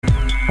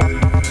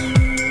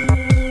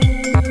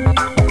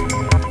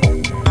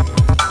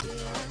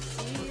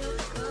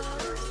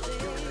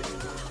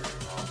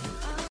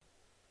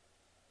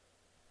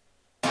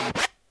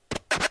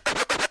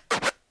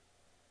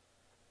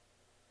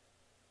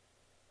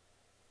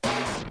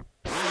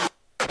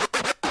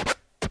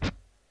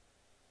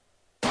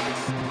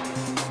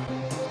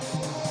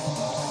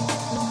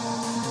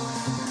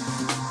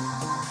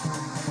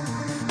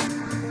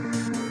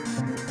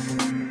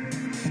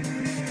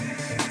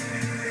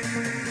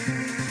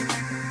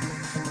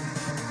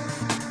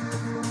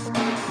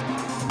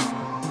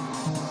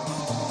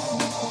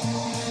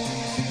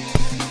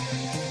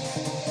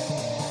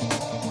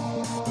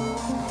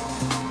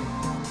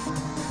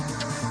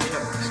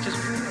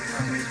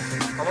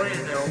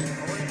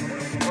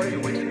What are you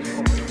waiting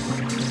for?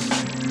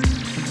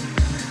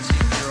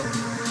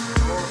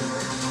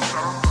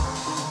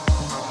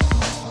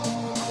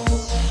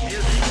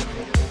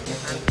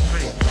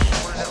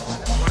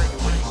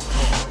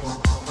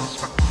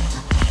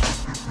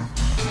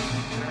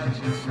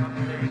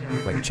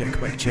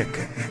 Mic check.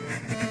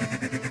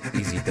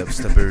 Easy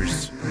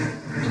dubsteppers.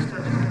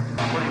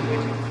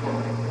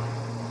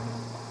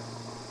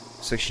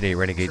 Section 8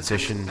 Renegade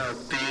session.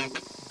 Big,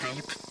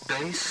 deep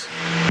bass.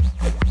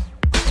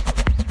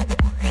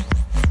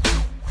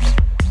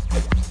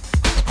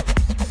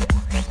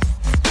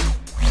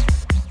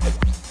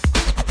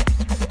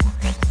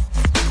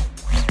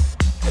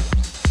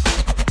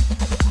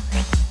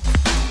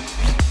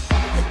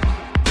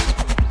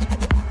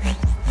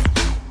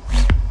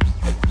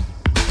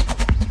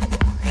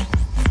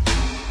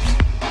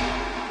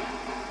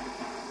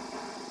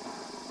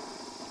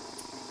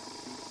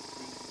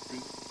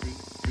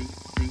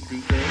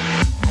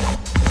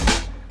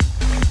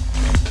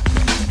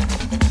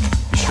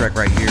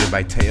 Right here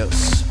by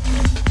Teos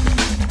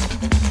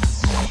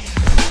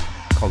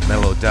called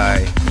Mellow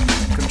Die.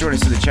 Come join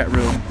us in the chat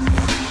room.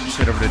 Just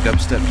head over to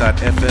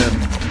dubstep.fm.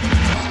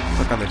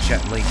 Click on the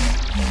chat link.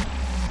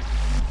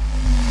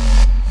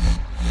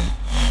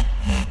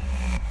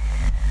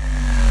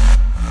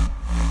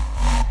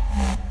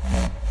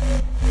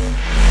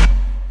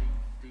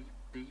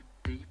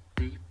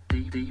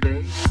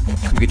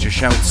 Come get your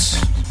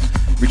shouts.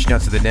 Reaching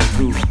out to the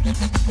Nempu.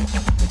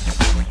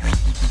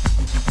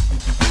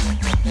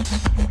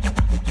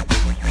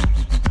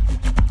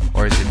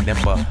 Or is it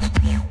Nemba?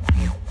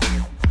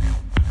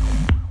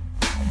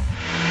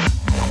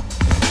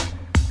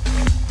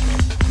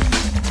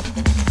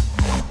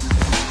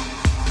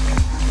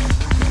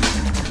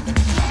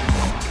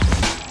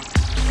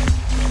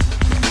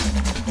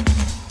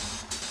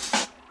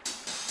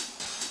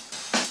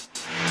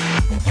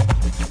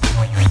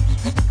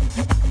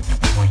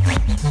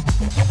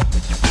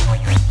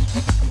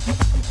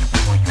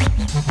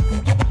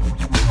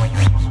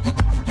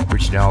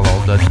 Reaching out all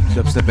the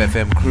Dubstep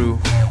FM crew.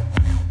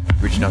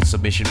 Reaching out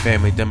Submission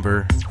Family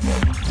Denver.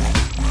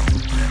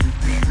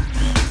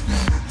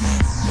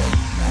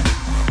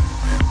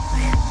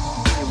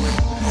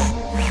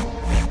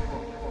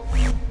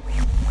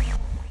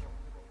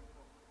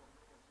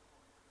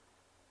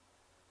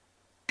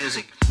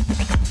 Music.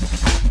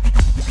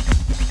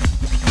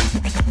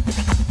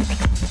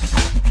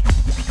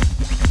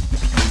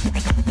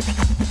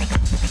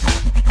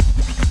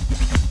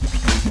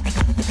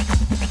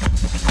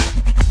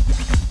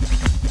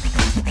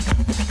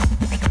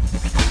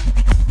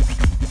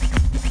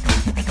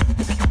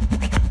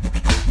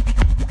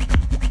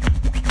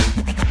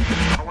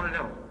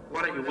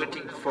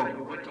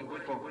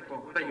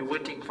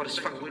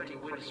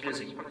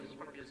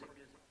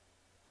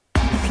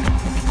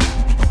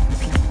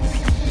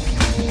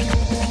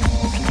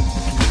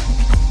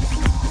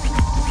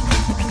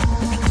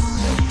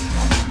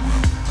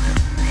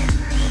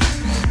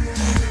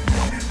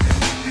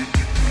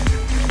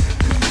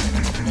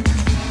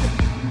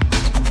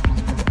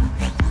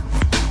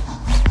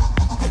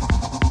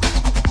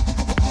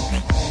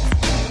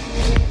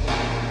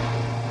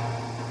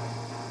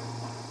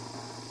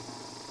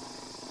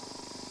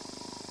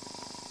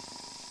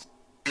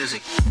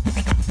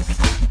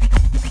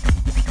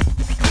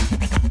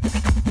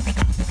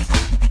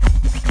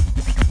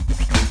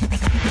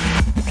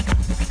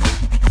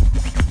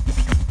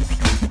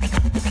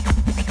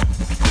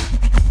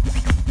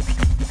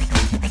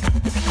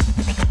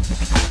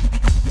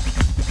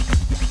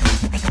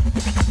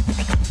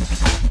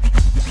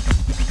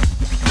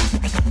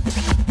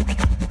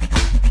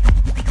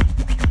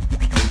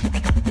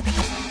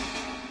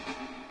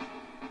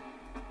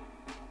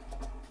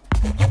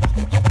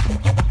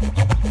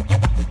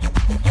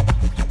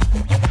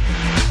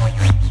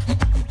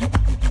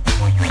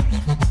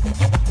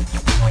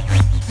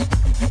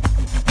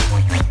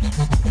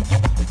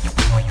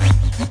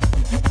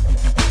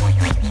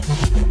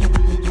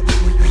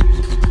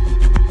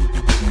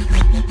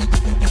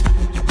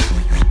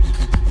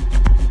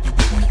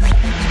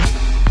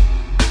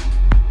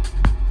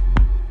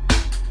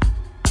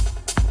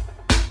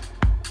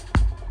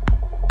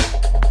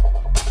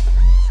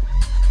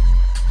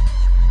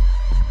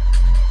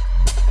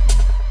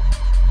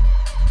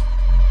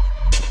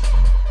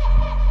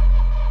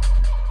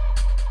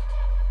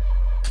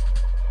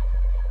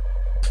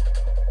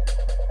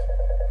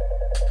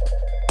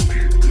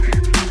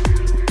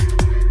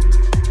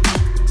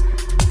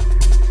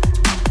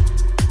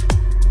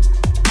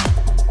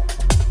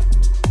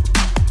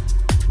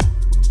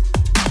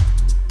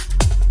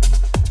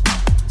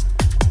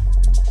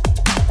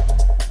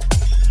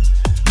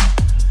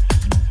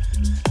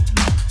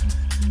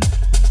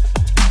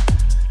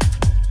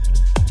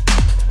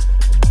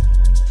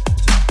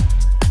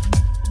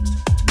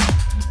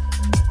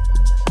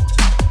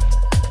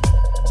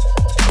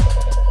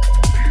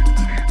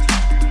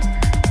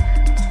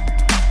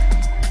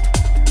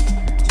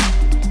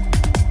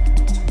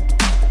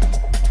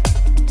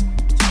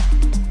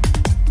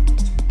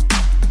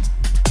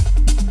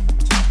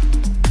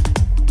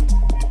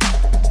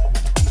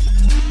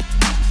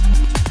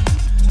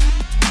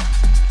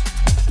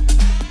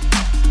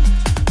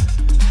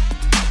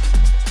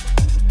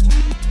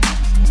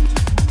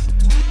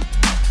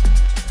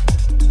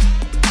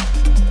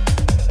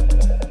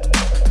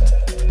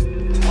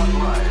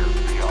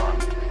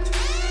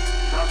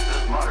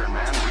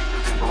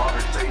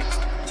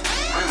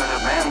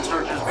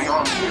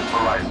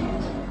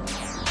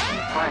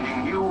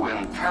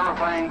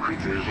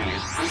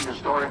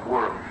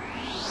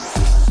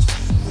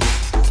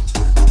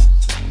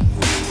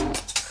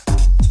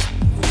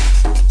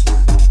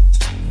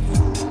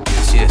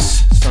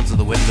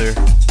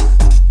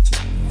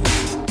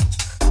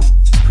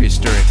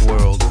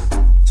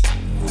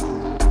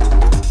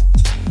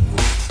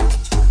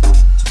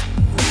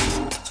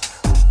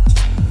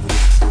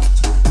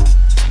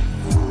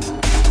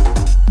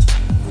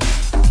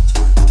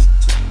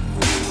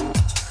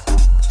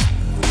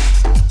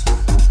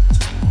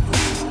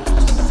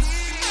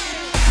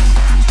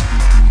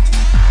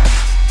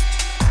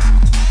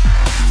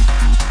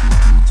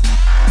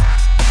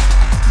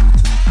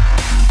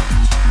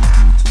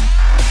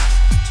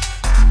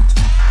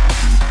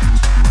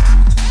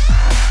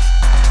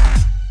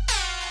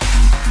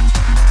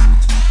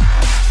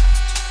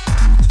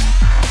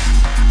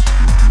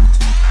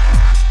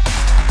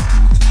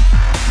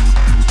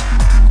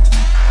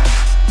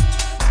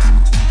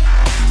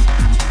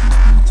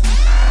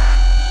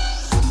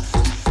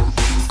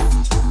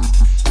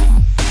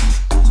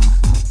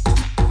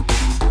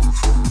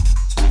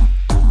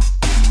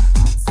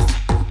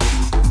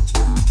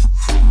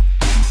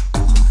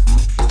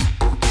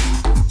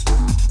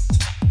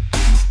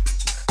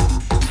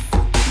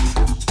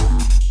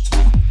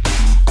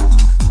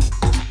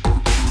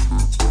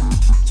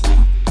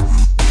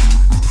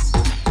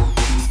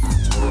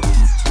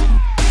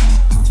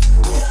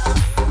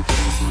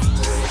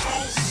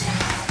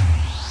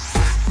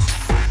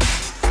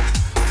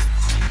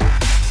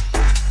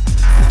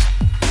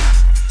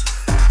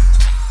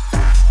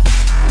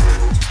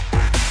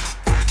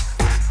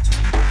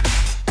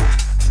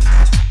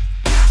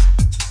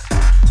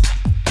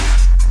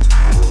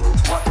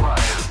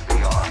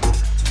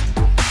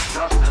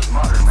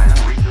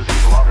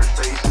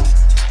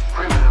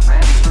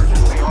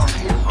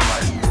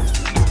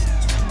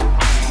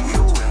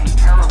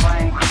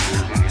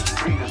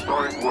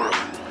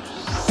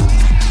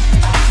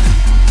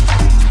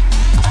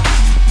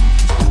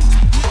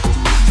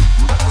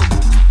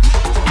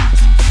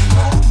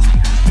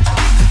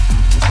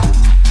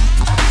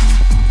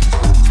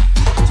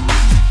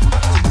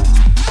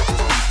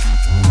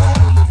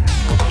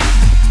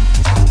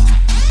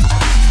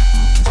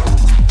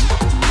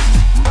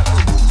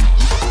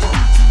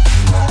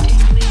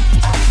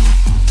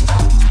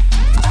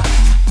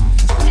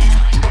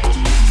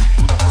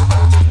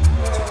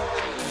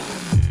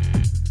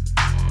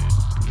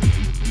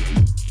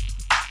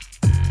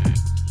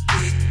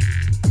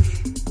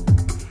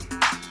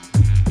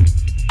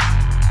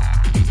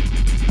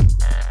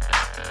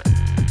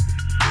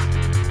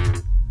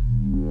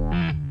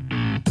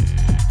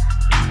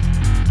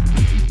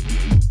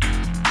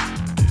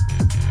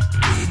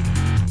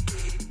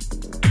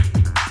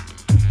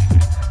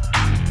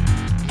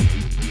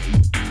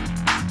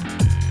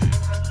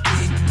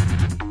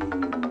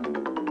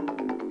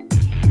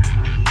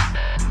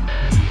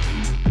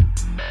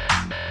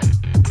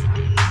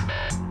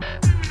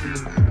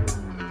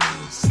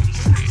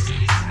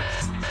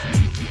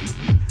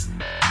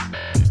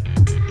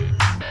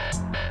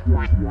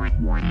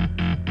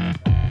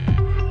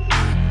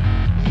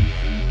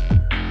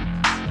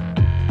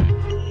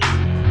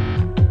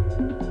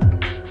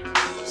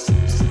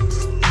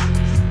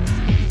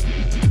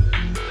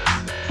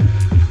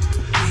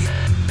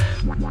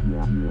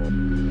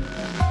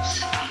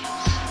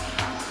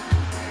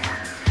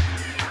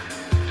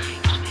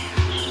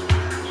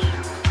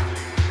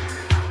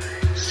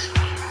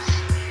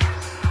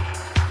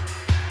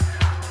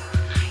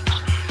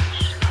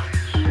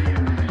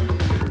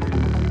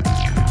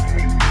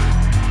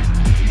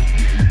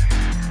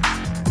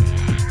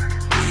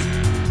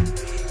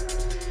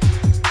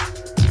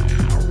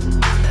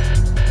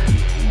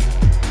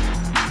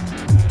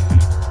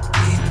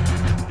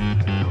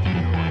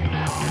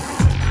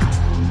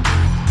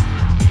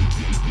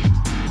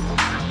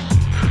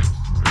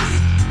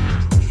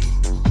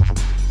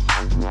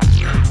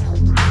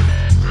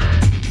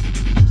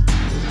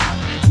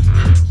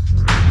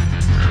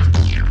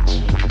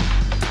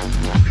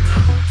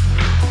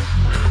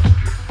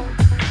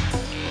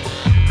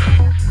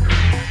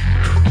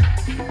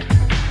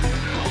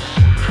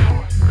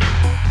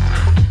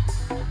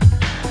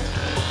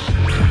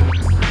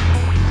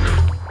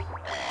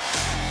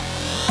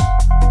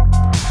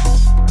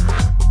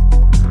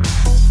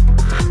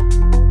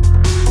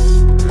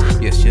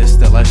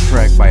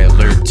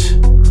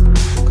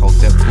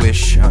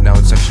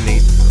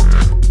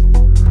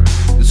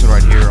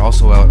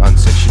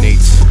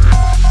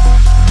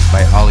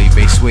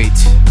 Weight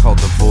called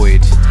The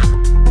Void.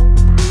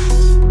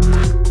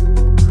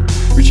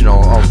 Reaching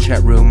all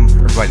chat room,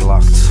 everybody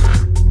locked.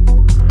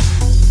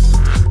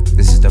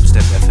 This is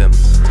Dubstep FM.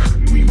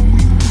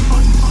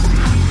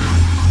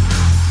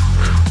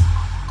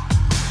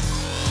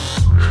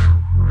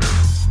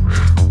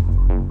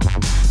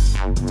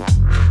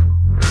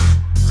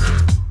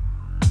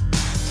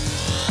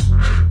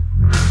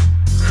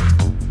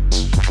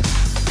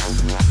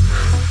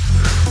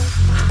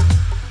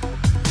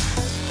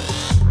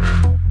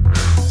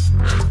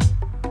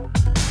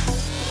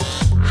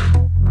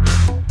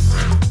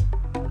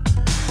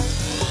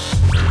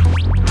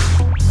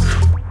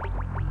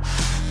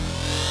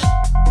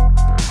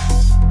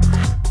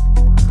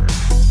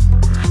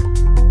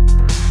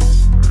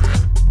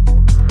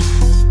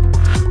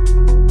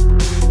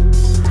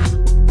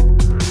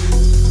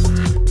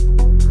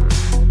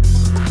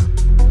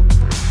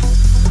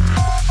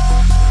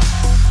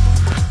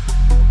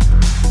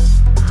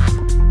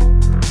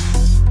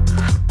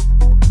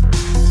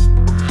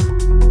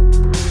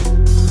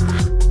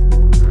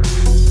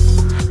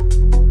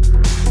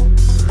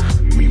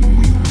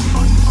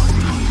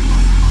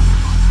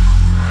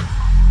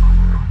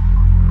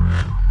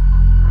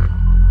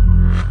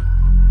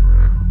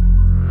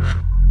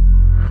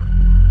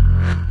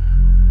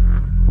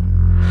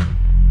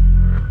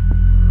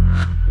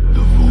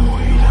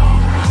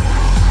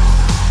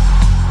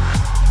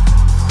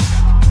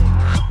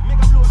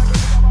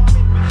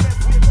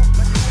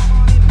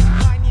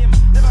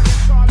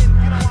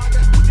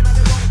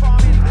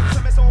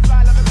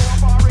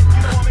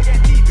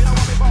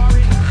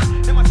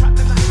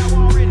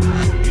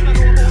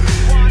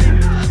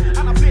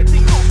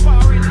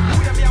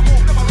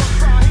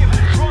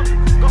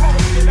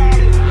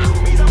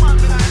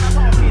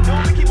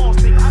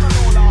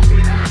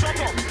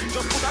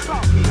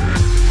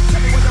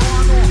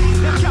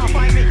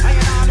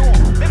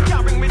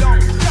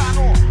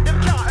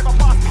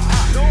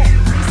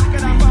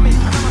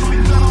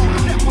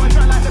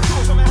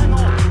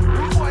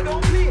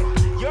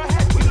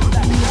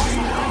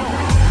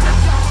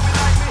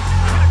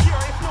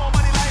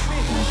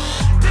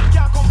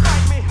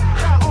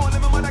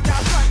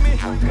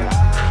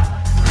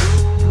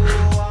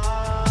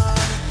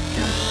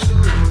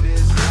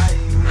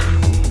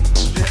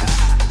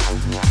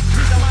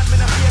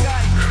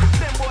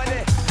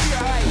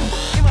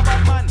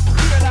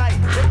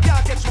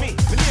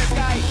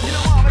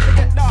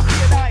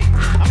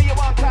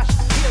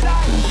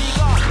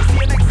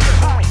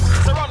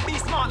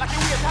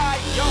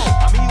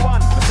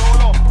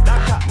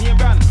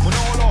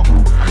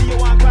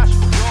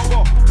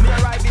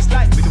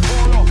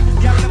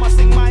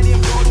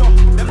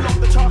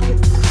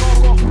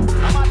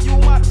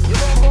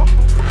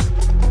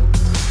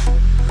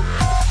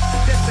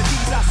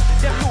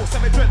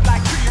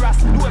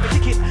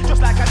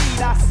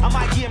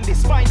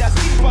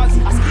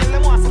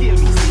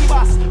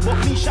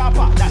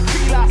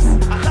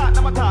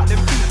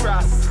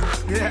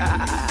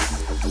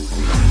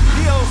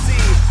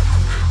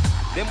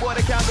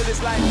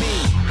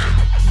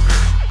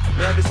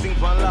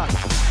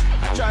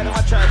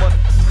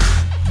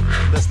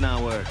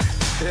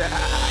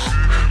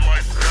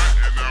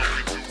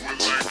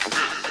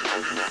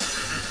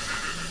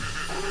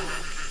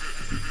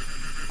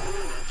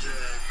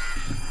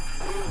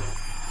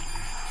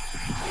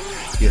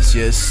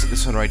 Yes,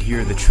 this one right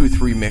here, the Truth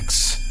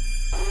remix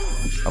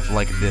of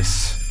Like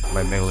This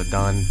by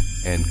Megalodon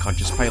and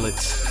Conscious Pilot.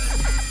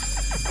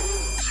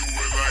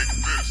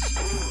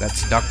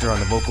 That's Doctor on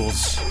the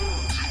vocals.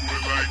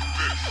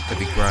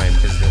 Heavy grime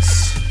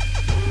business.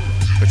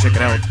 Go check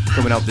it out,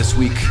 coming out this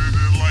week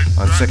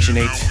on Section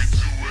 8.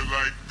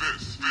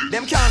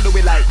 Them can't do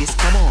it like this,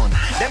 come on.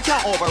 Them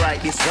can't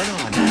override this, run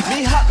on.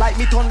 Me hot like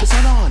me turn the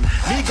sun on.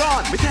 Me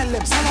gone, me tell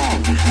them so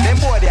long. Them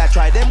boy they a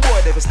try, them boy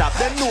they stop.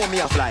 Them know me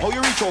a fly. How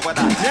you reach over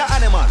that? They're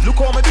animal, look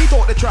how me beat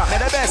out the trap. Me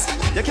the best,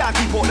 you can't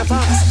keep out the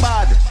fans.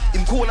 Bad,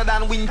 him cooler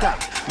than winter.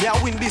 Me a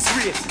win this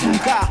race.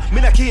 Car,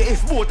 me not care if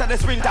both are the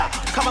sprinter.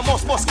 Come a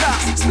must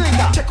class,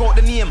 sprinter. Check out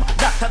the name,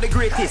 Doctor the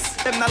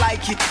greatest. Them not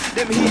like it,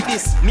 them hate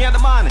this. Me and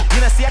the man,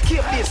 you know see I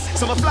keep this.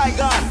 So my fly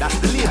gone, that's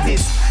the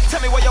latest. Tell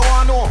me what you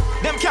wanna know.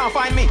 Them can't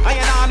find me, I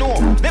ain't know.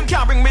 Them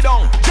can't bring me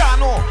down, can't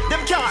know.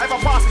 Them can't ever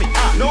pass me,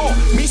 no.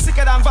 Me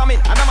sicker than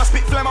vomit, and I'ma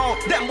spit phlegm out.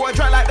 Them boy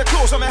dry like the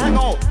clothes when me hang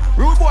out.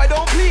 Rude boy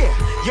don't play.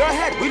 Your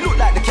head, we look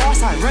like the car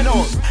sign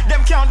Renault.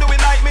 Them can't do it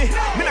like me.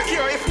 Me not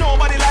care if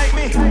nobody like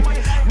me.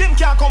 Them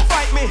can't come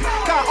fight me.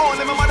 Can't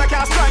only my mother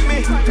can't strike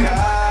me.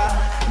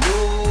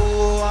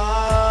 No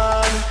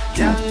one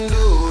can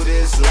do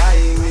this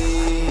like me.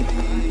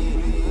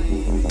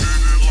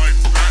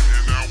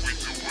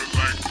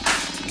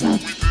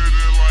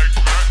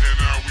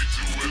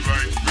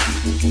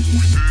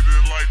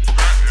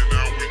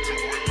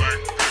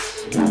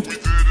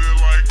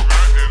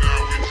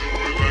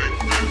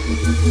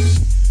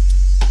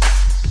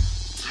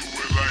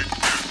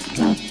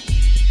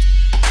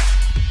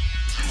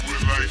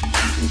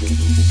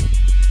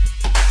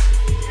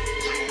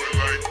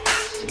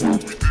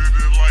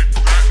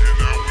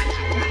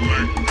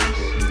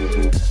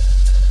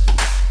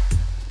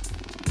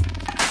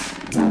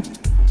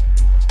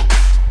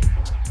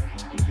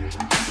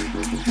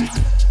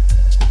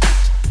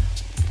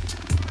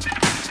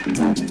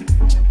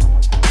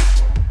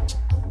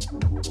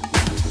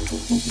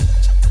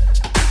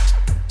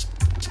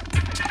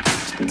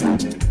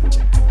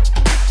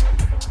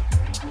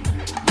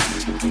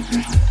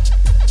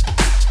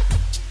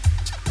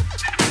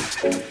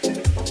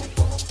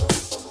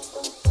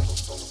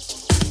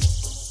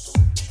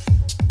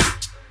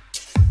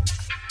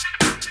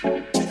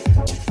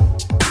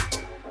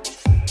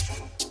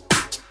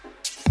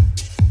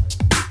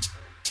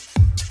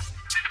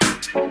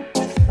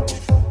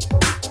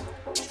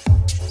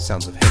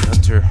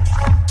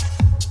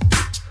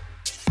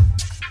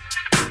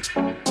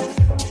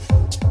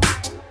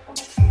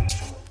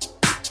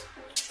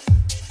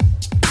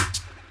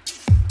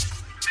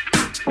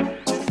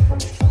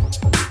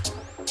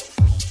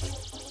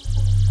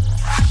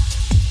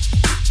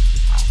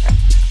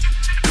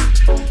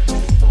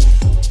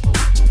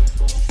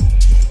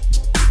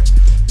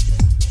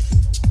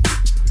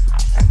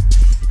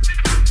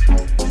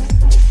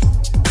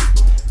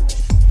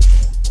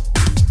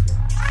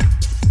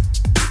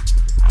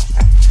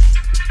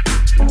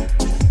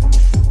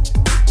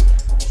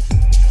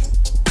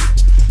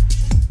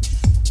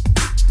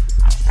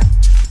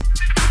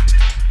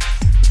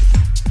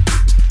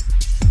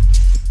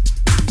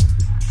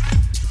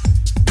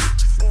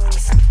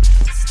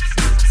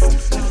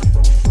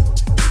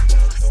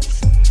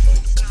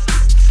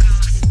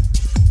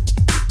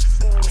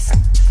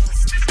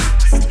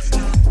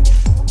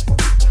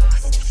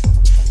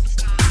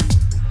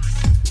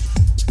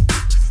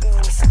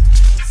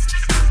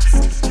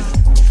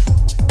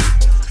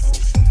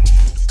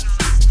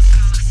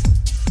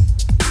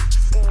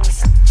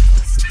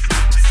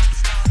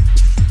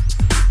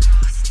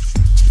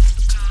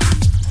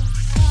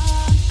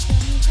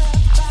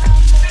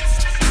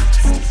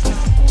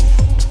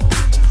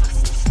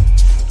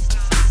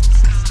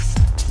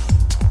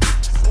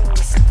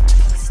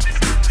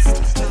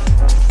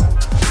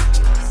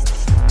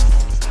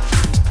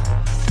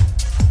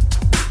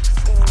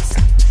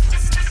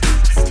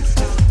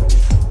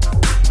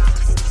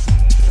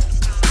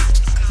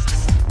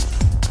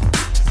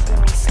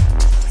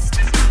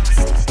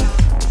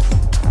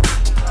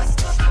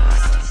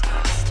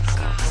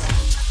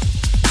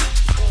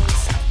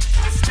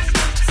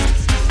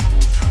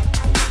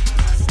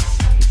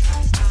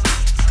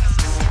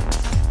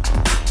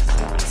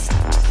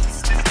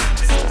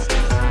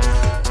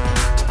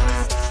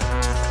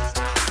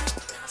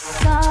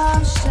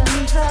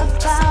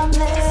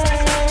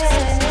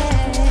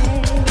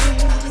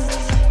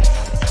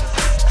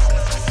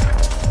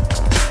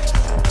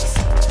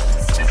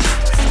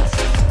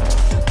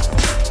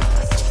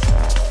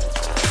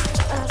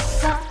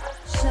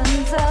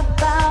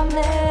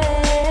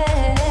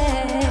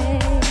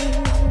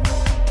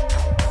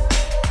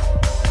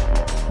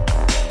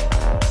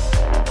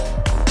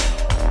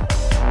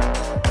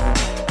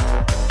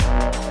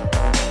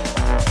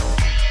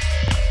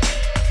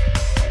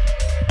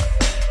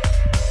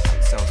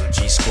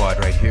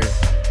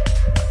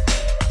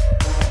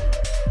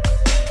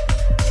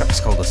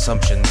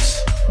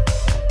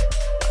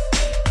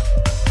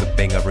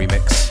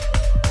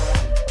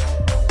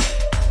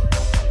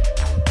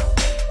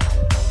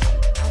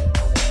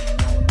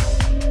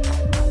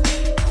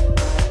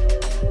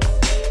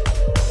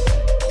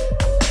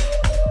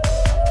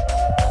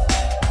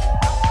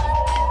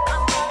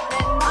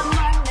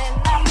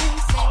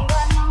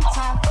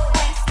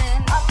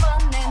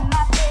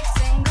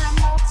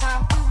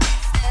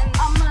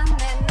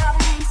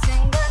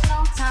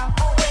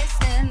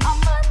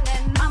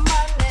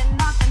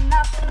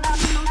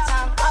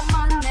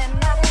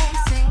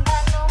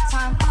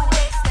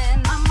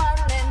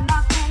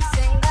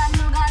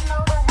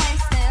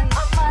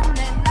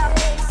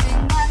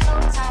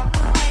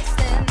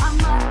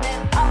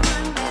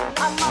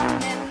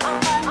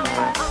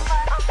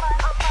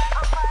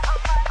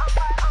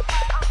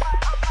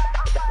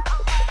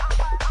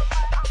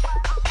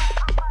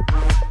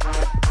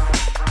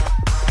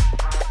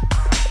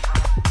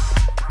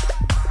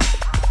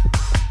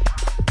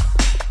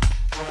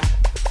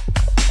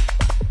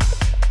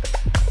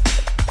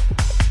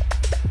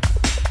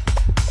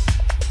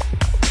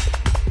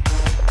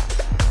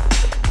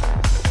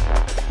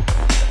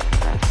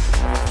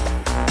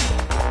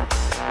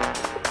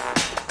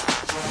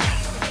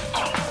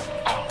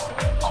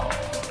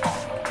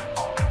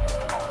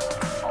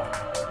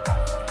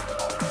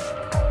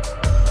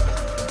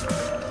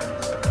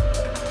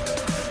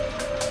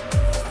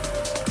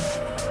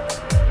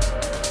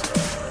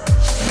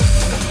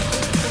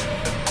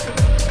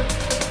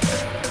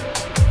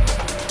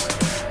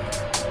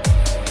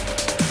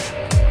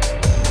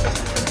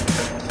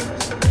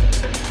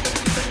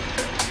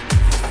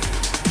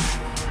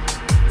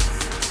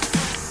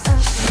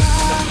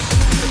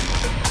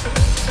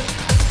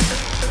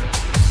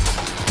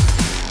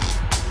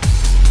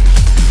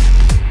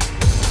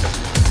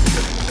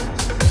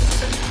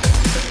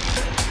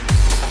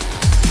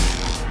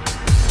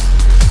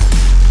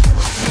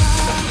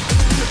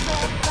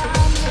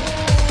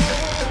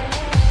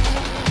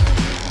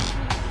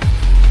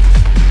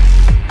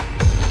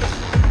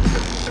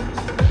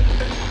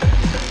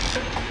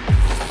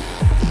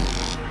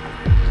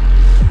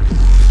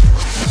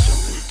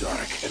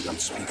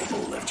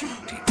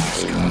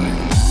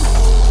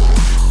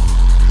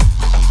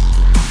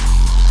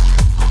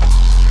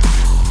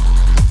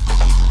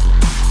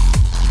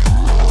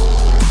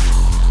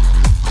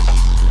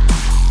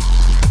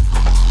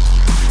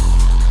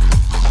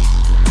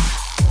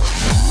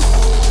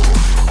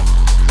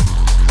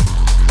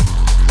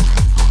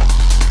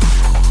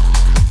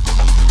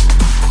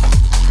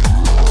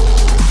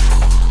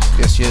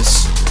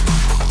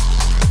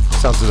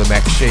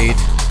 Shade.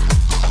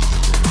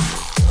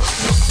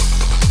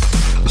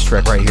 This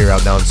track right here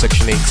out now in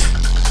Section 8.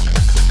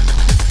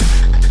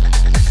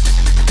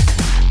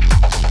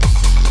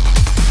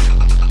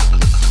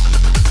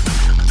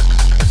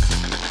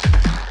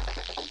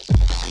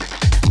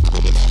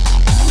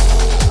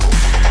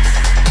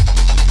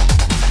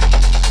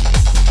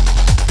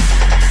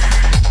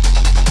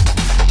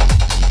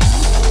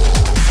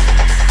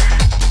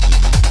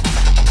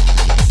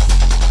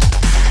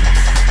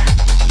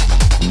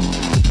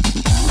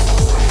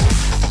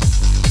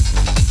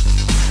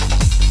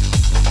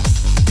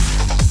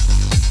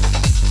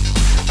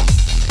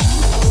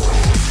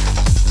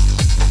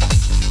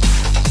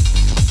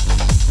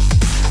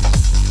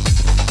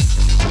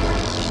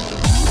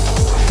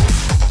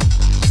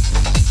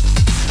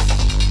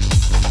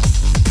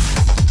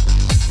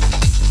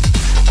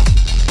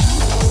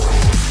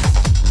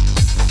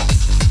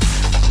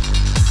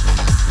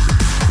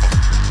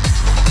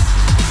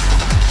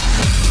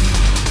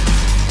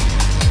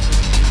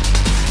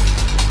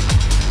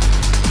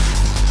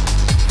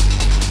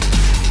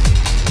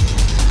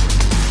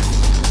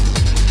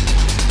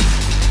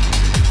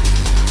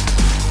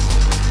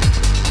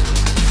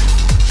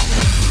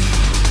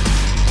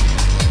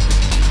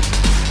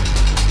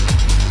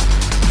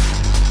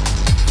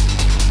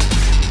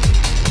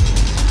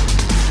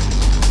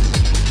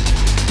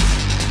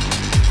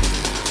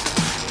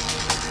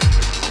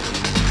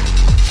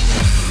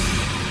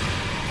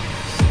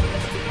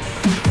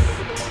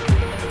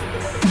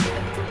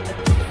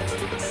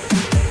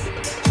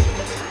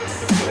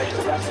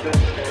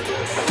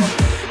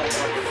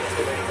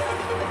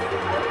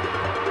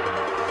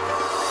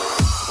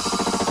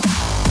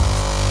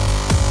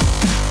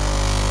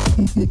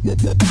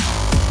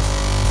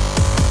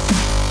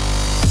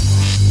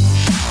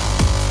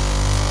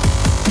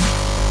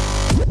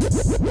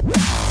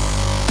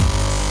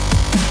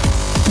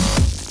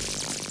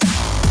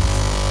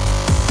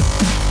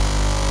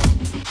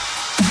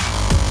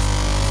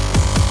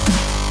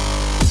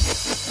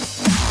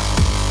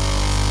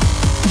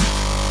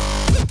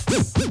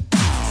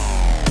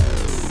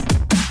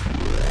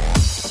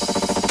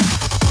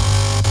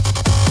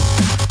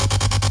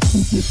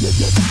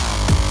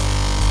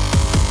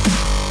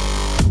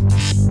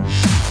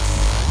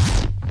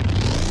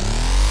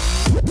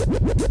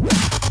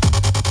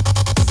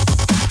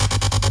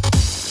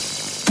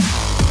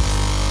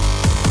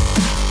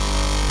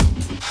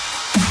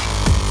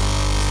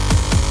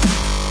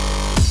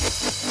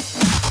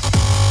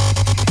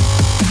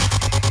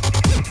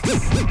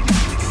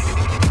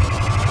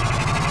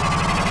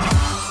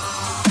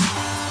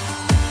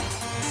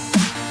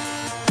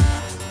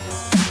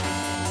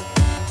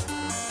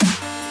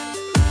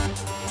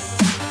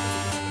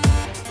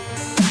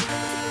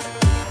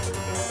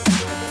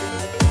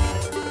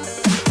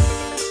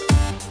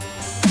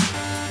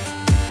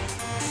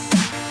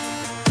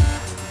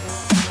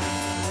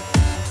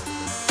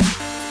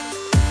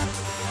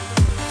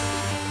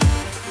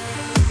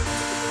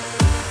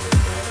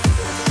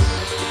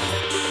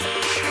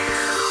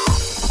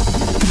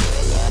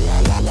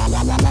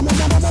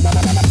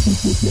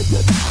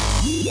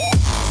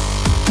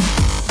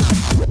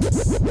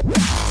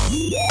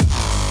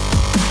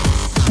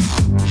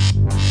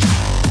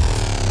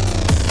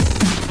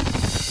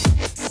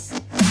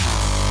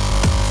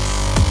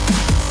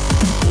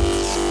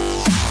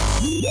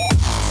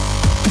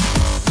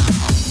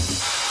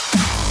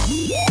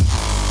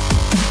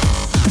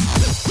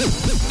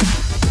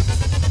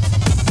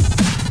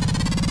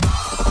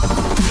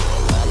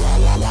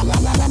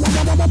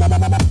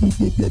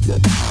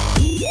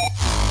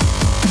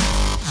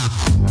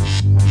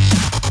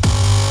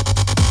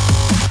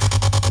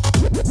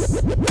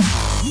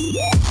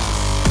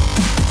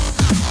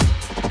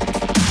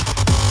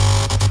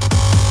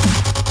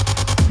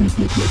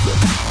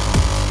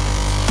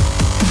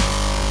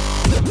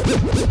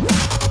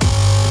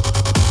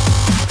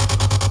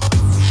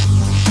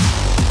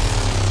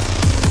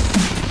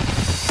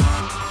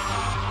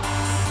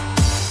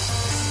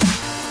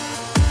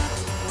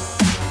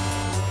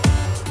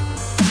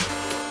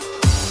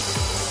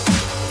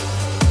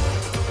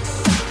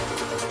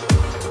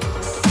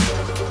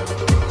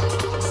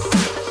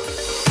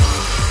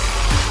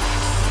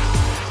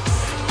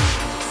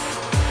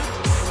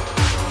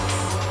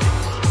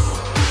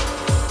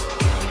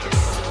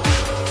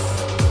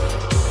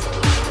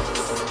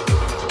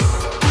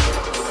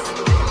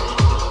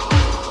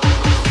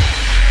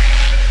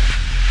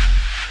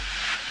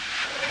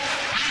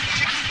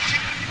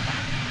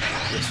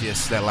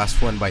 That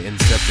last one by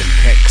Incept and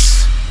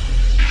Kex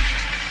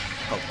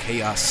called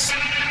Chaos.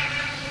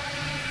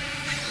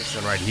 This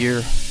one right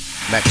here,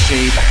 Max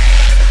Shade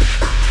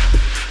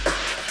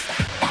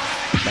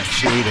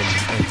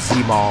and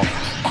Z-Mall.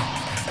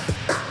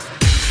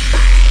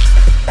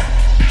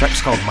 The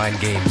track's called Mind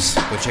Games.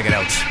 Go check it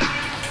out.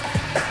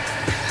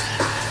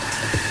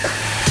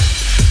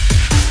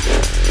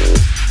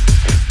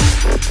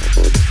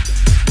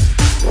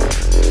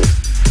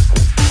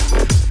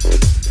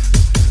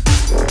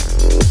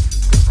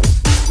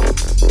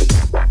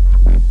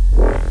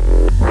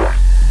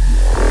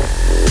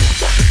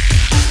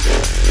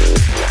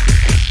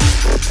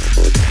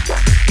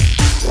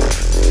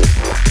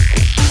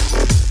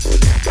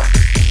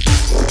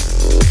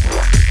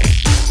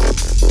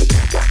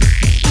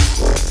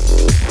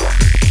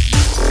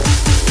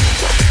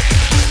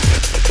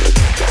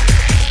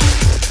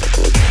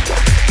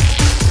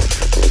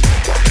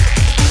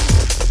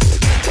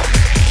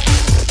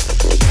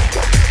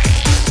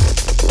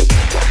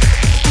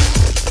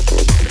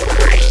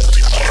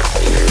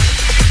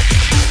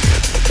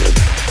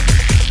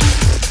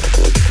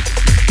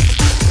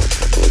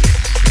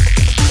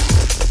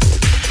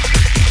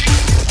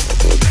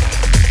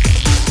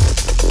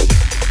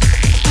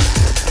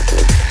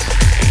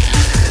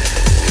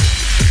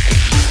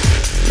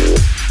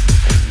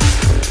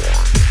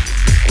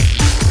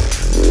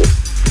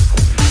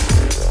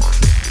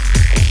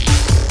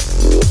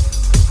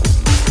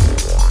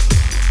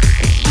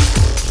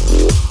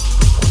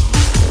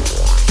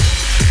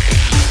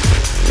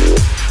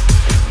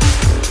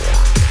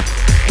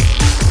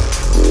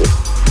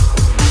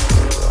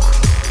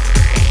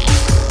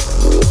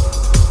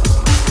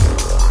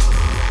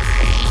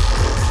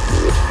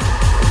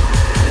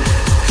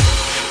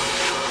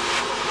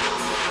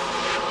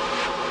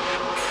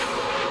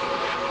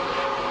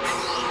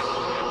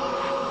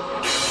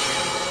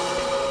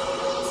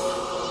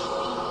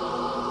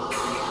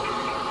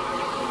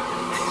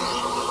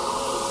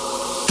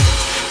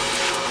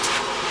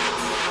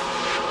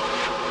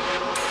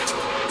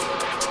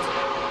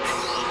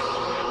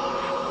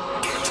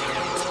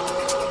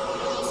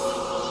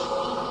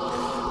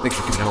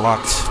 Thanks for keeping it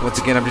locked. Once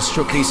again, I'm just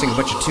showcasing a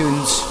bunch of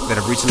tunes that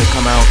have recently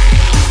come out.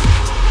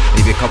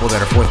 Maybe a couple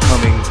that are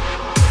forthcoming.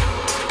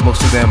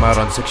 Most of them out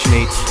on Section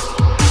 8.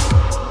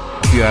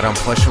 A few out on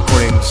Plush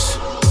Recordings.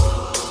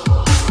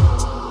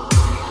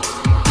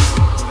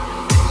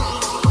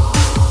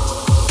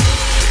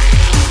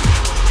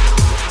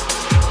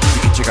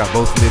 You can check out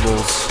both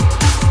labels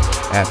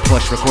at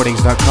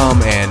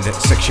plushrecordings.com and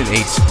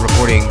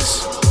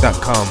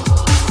section8recordings.com.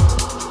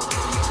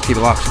 Keep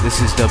it locked. This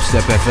is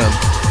Dubstep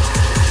FM.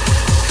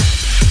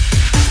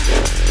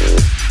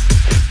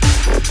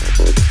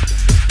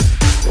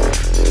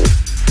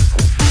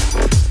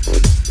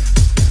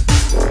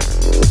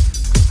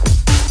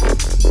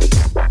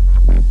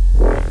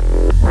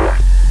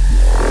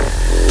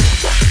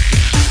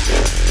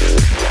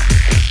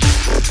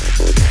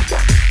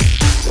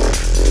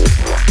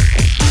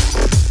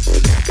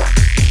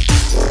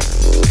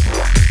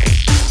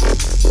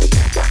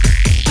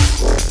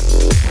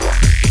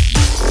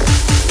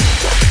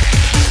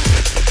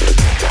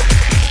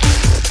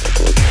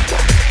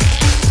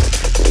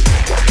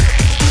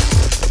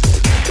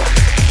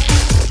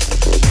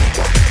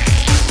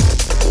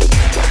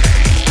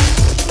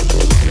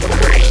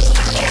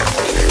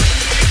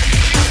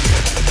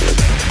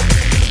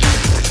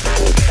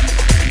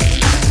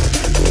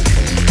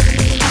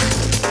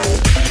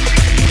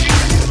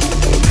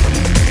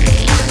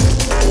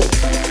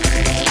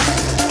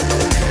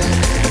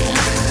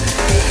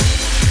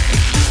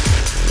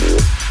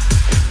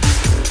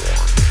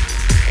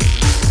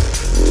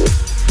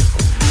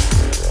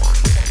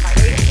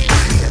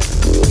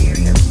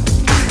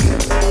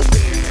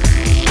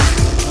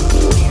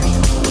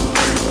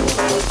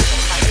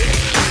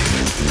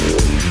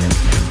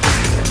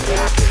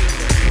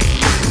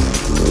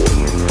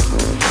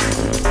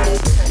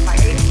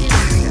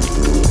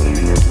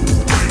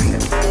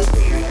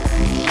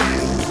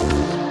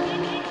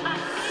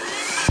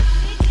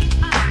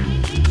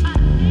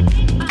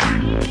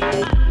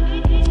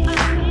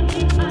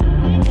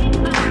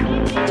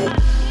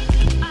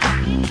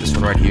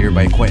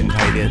 By Quentin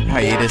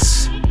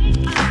Hiatus,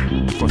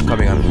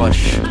 forthcoming on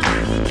Plush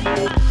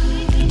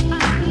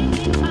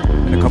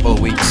in a couple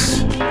of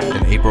weeks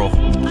in April,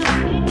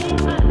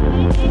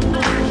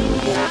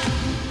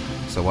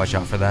 so watch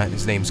out for that.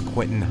 His name's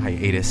Quentin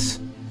Hiatus.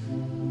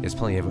 He has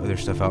plenty of other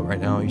stuff out right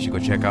now you should go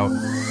check out.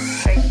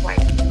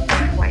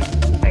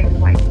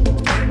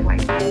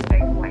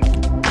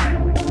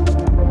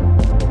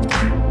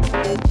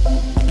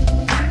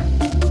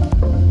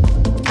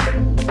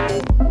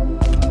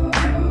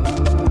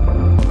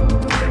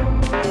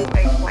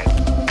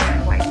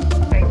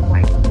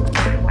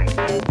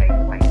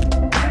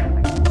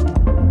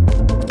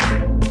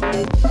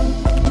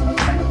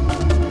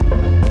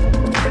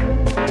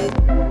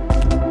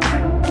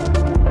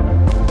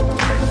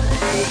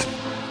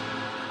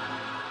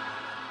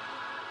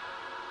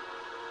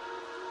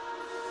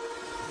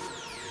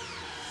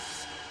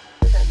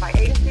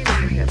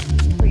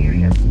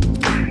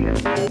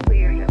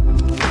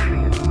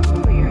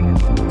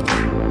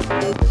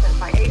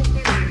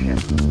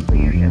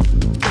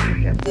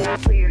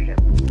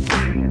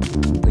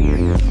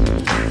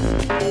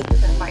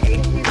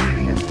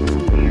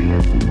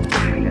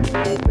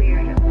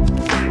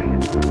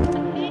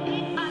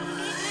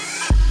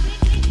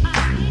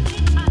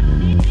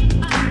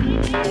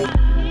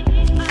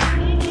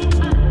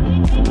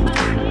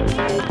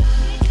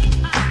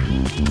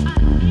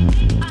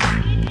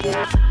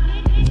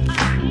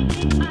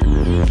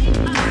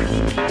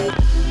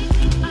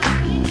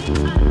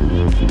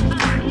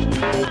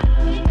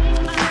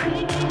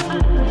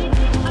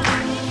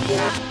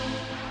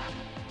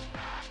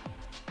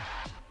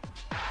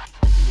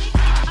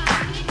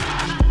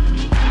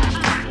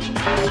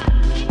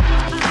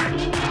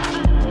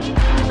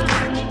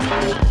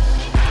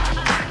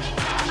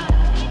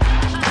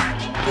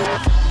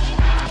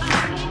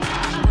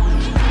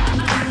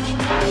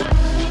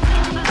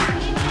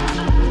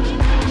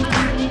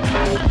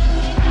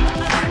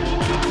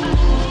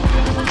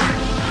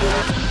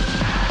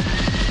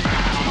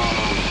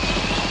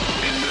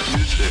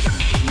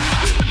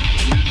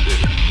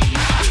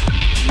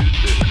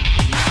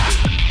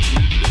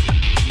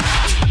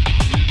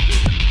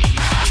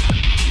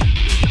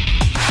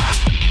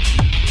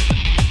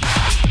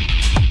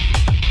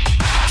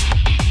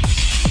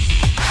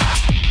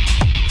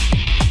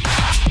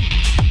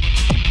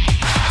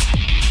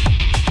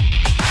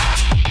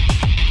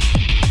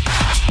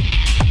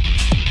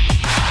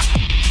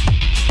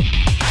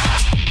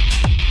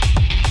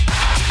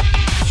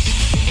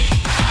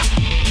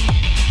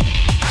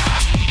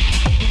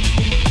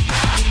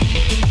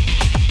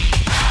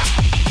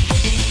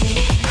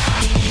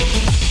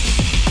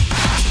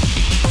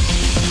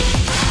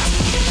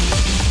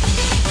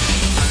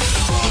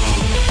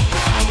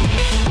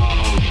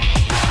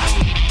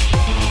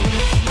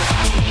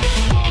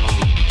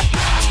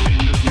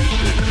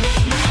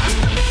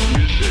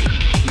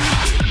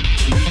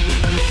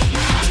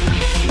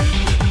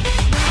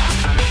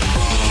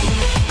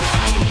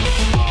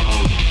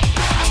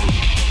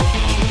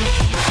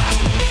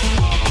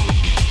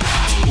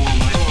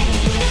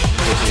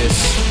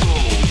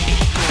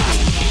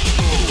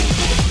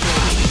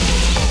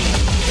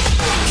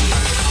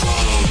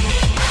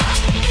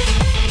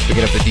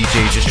 Picking up the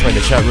DJ, just trying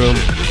to chat room.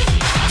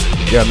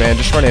 Yeah, man,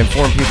 just trying to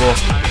inform people,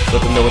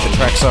 let them know what the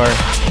tracks are,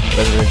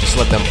 rather than just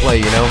let them play,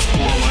 you know?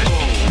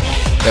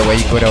 That way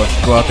you go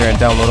out there and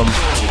download them.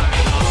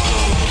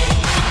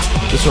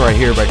 This one right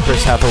here by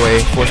Chris Hathaway,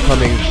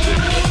 forthcoming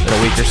in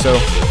a week or so,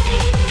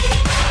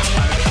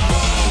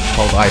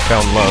 called I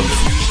Found Love.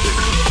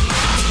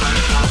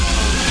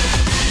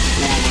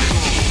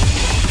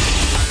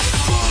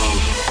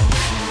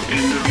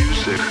 In the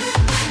music,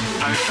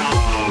 I found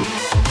love.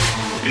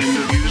 In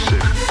the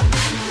music,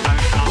 I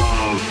found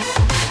love.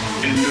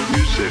 In the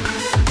music,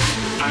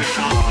 I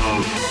found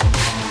love.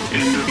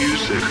 In the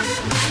music,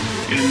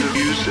 in the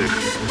music,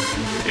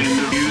 in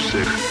the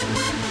music,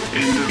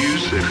 in the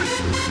music,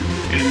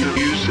 in the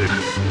music,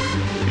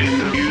 in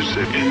the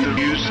music, in the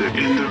music,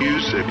 in the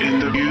music, in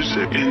the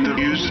music, in the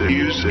music,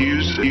 use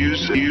the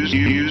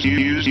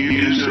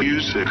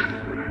music.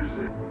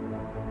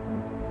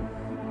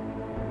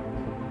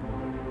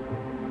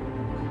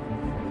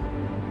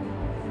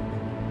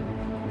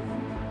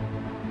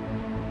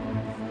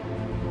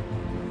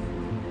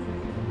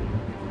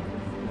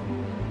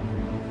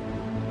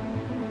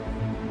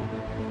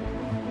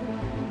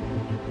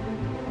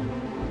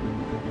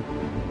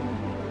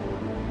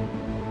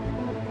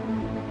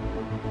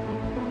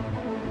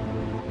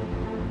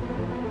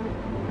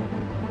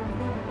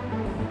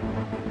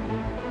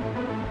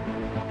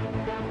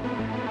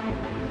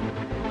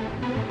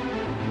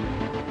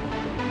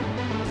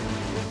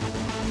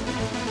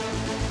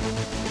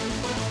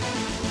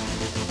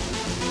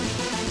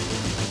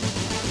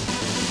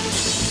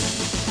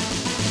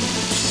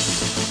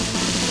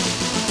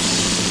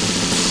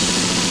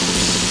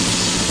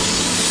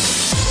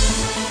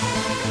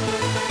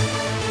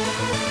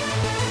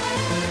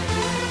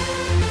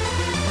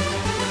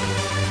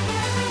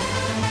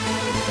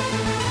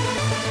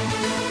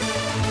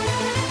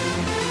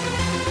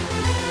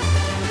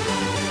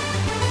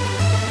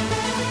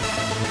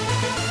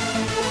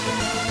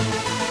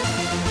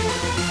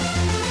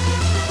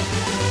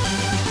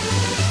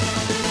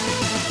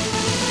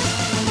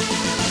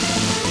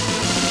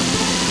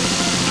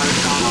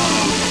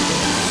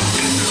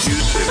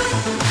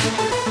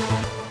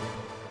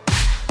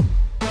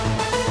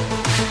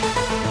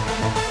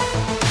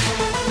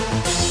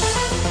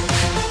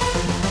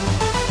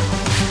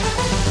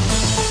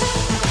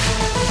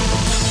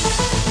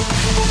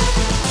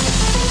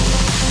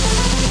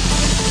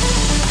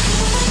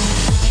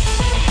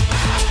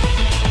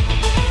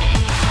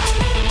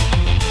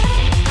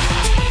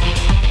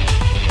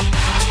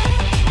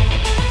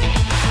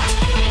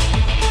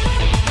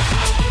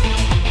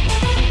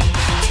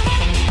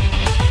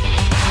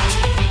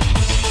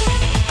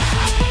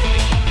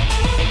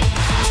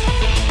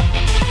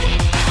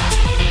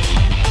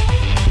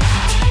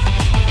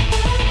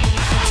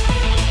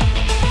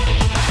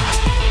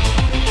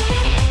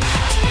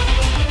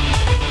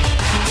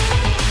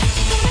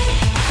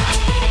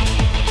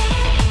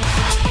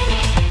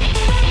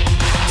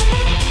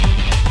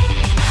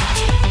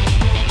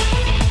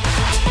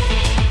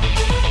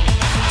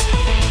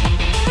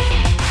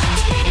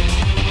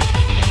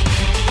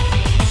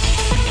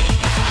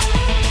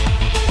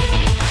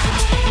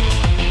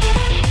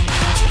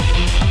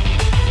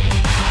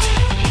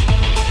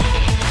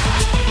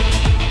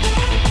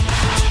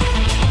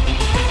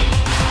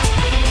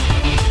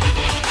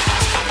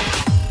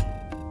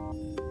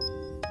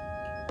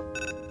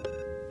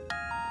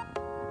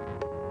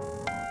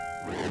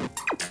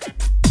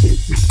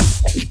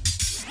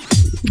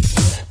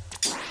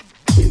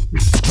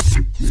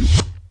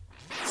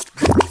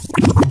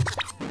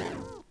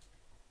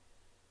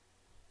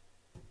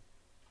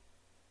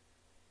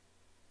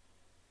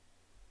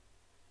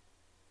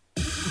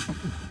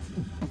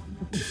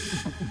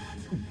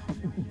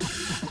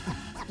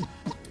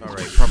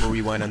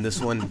 Rewind on this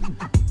one.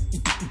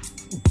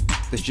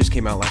 This just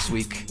came out last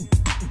week.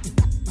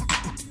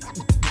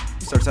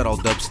 Starts out all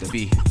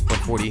dubsteppy,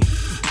 140,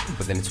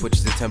 but then it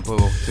switches the tempo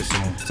to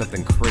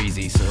something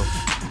crazy, so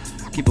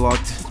keep it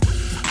locked.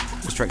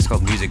 This track's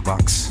called Music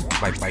Box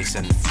by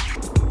Bison.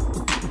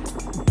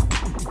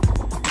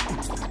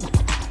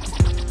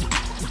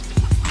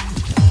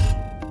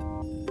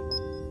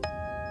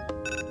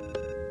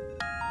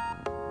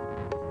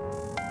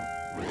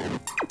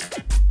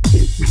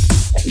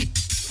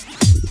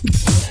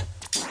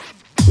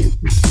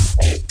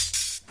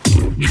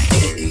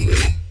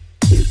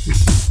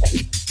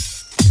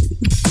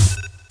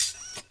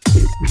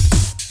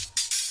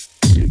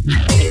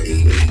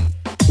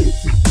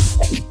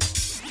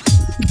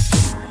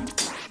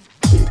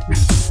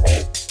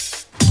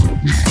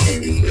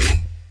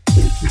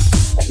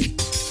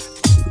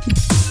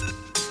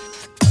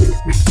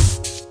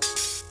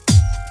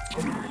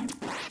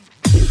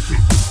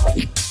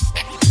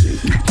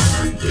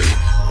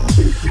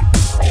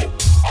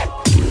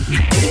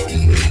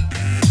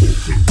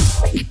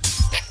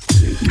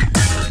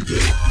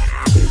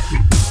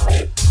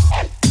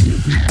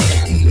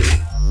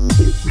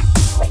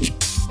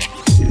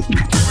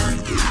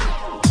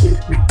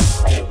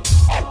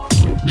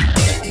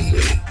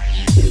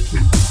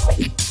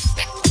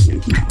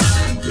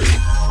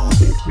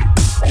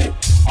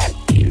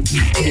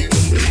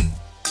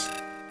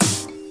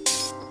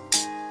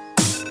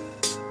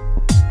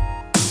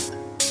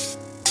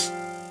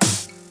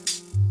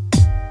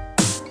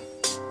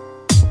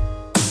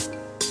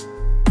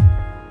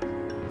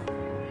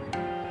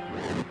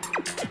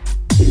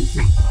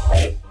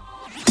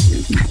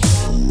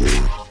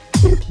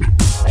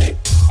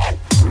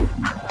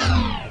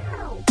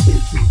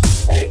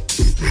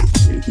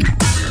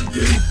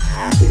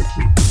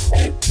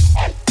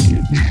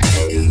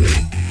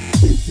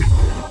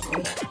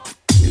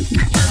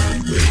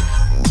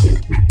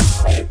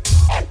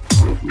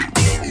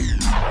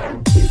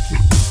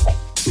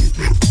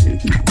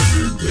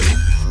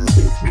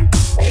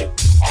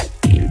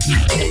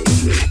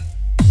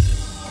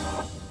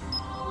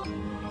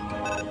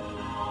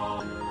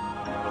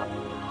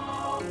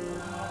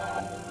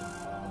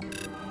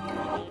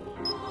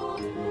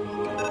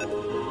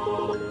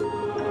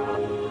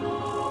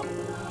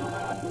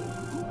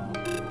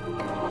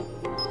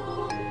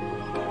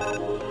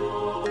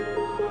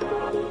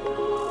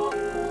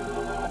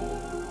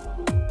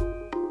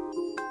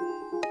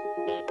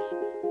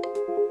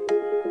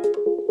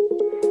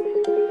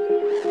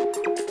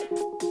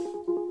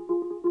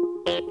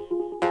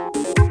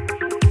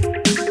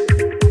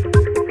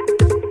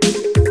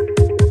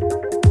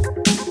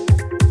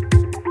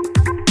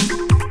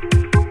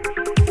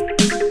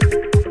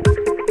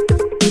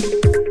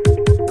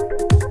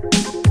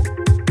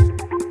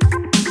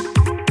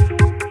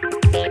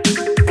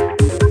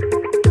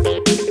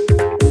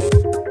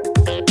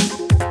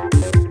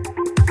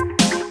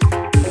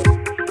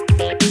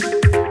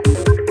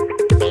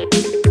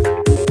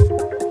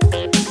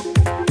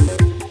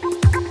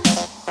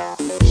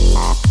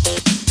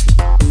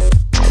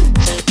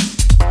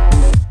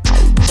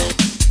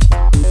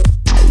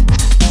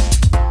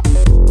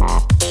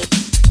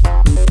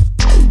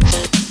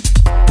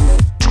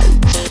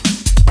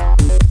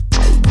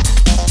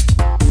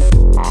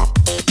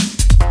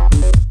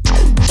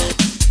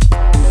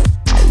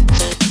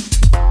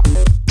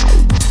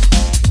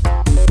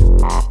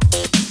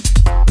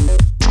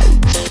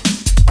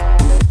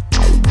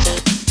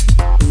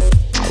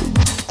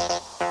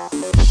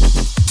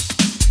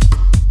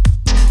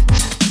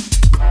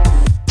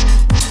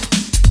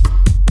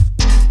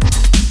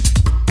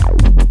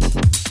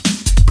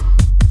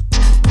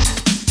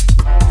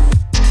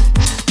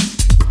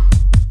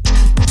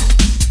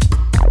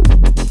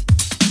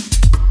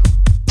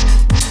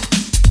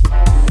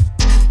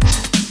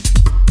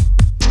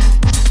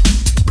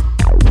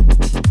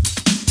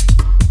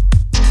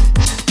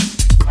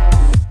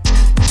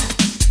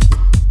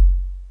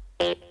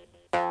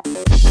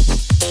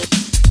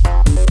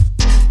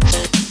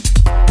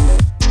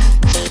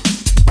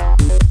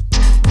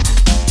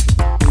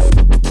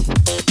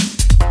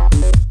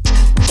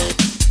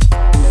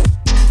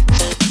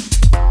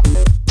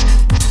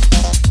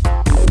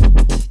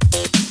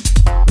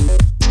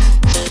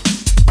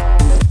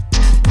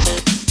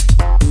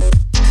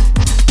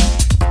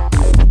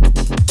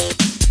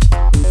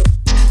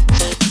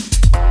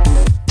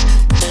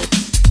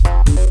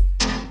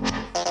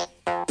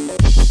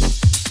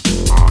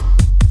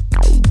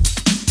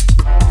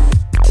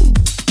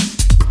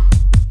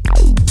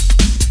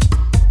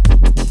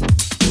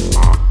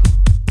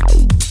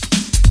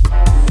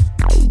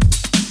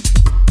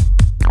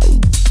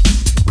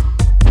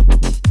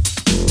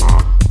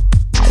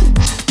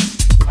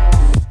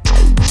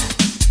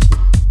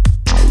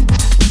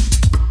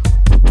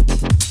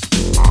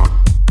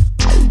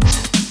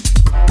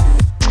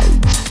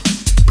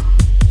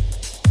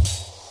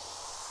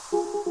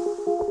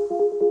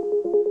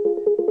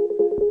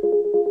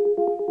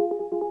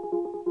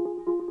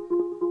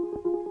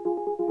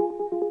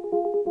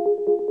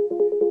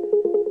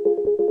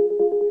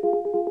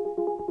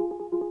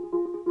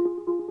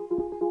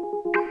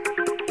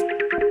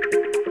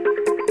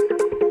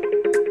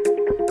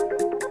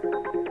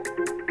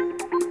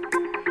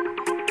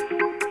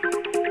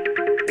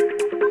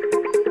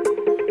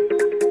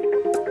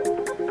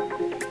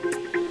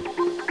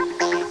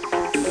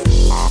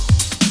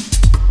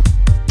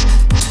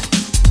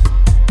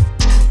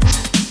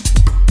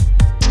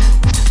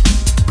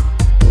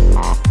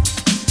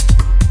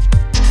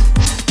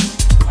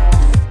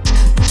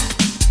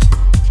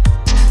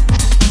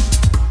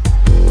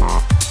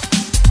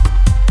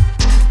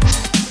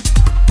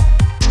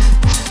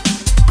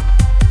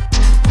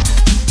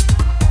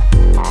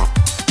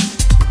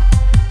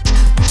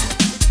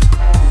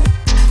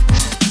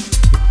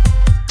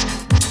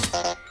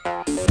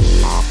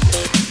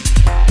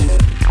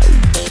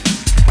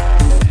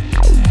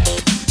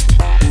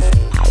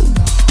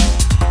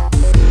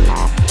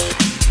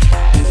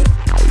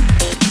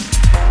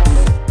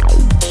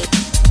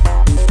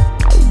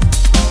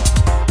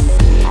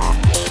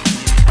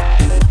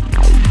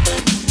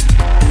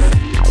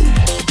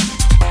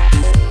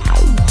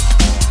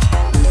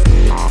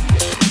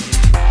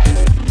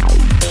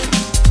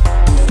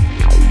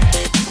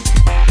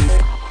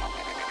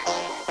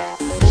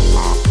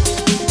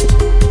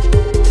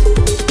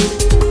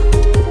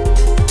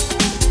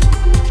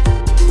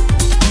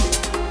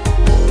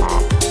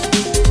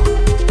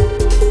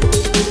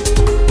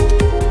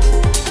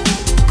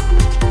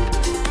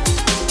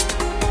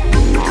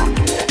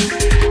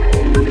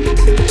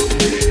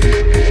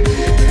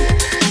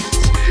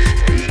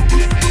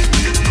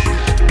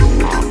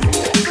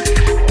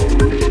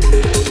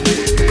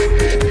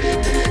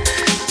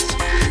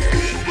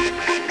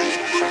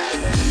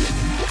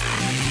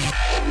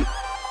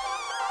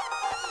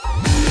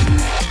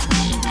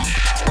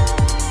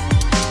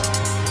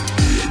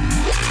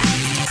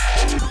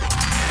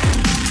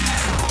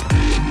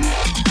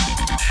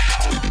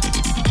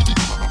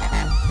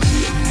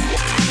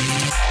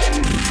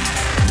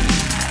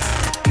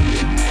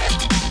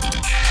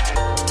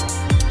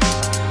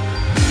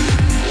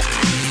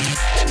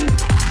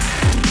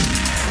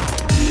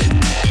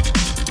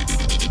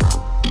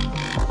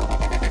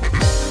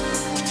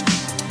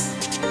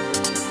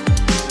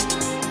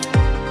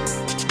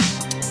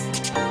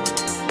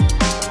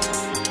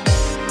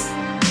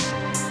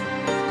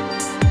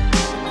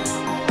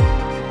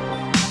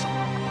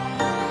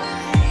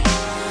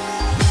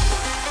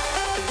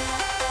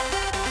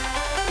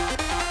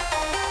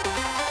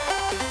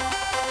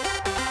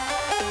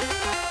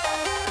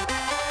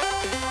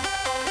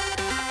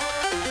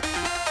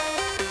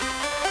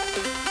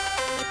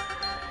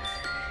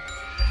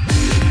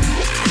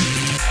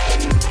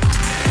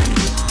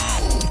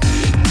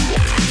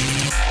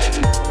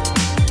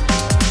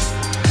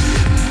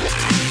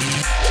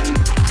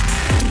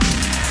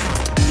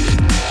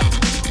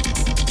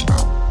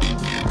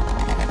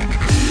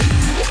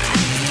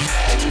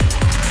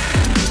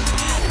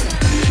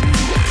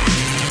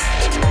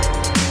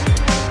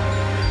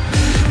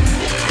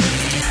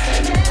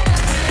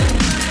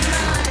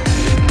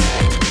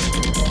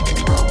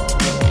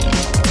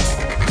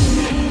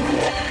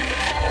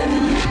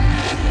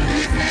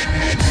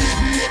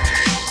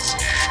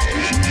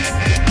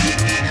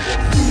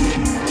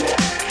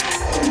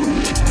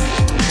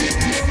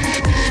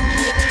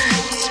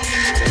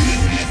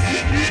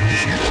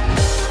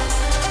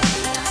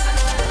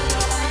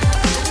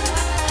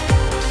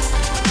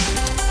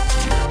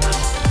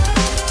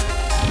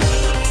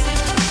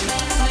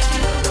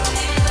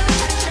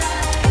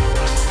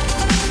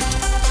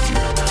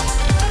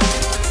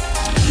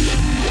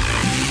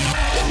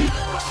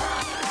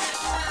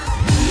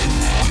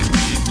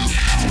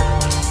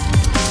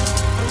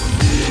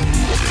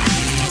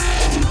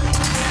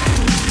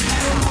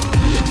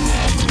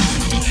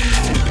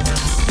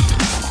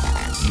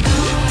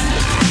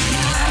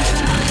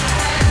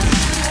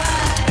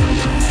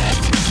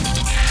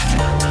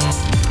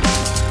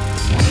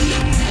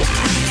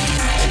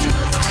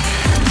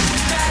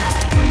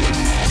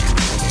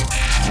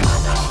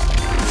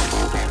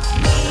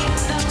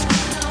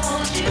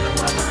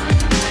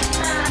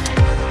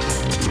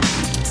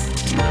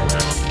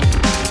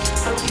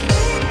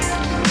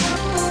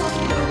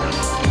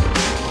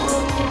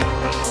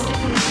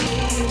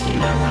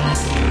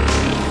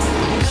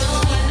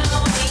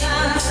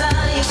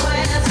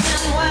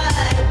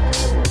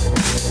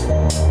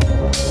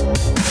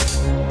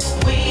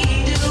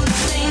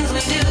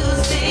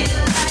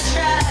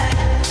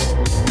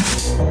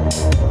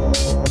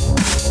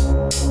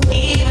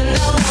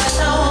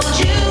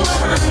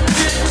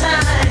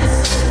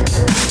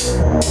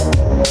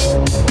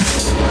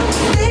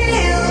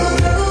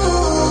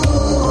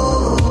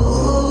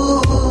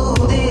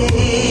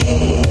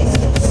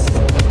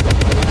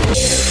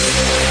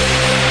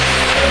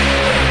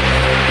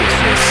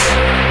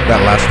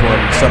 That last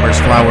one, Summer's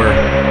Flower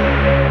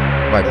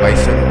by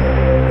Bison.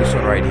 This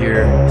one right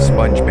here,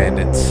 Sponge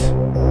Bandits.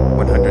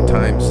 100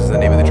 Times is the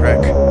name of the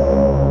track.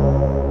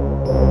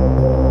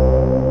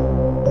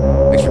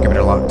 Thanks for keeping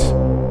it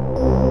locked.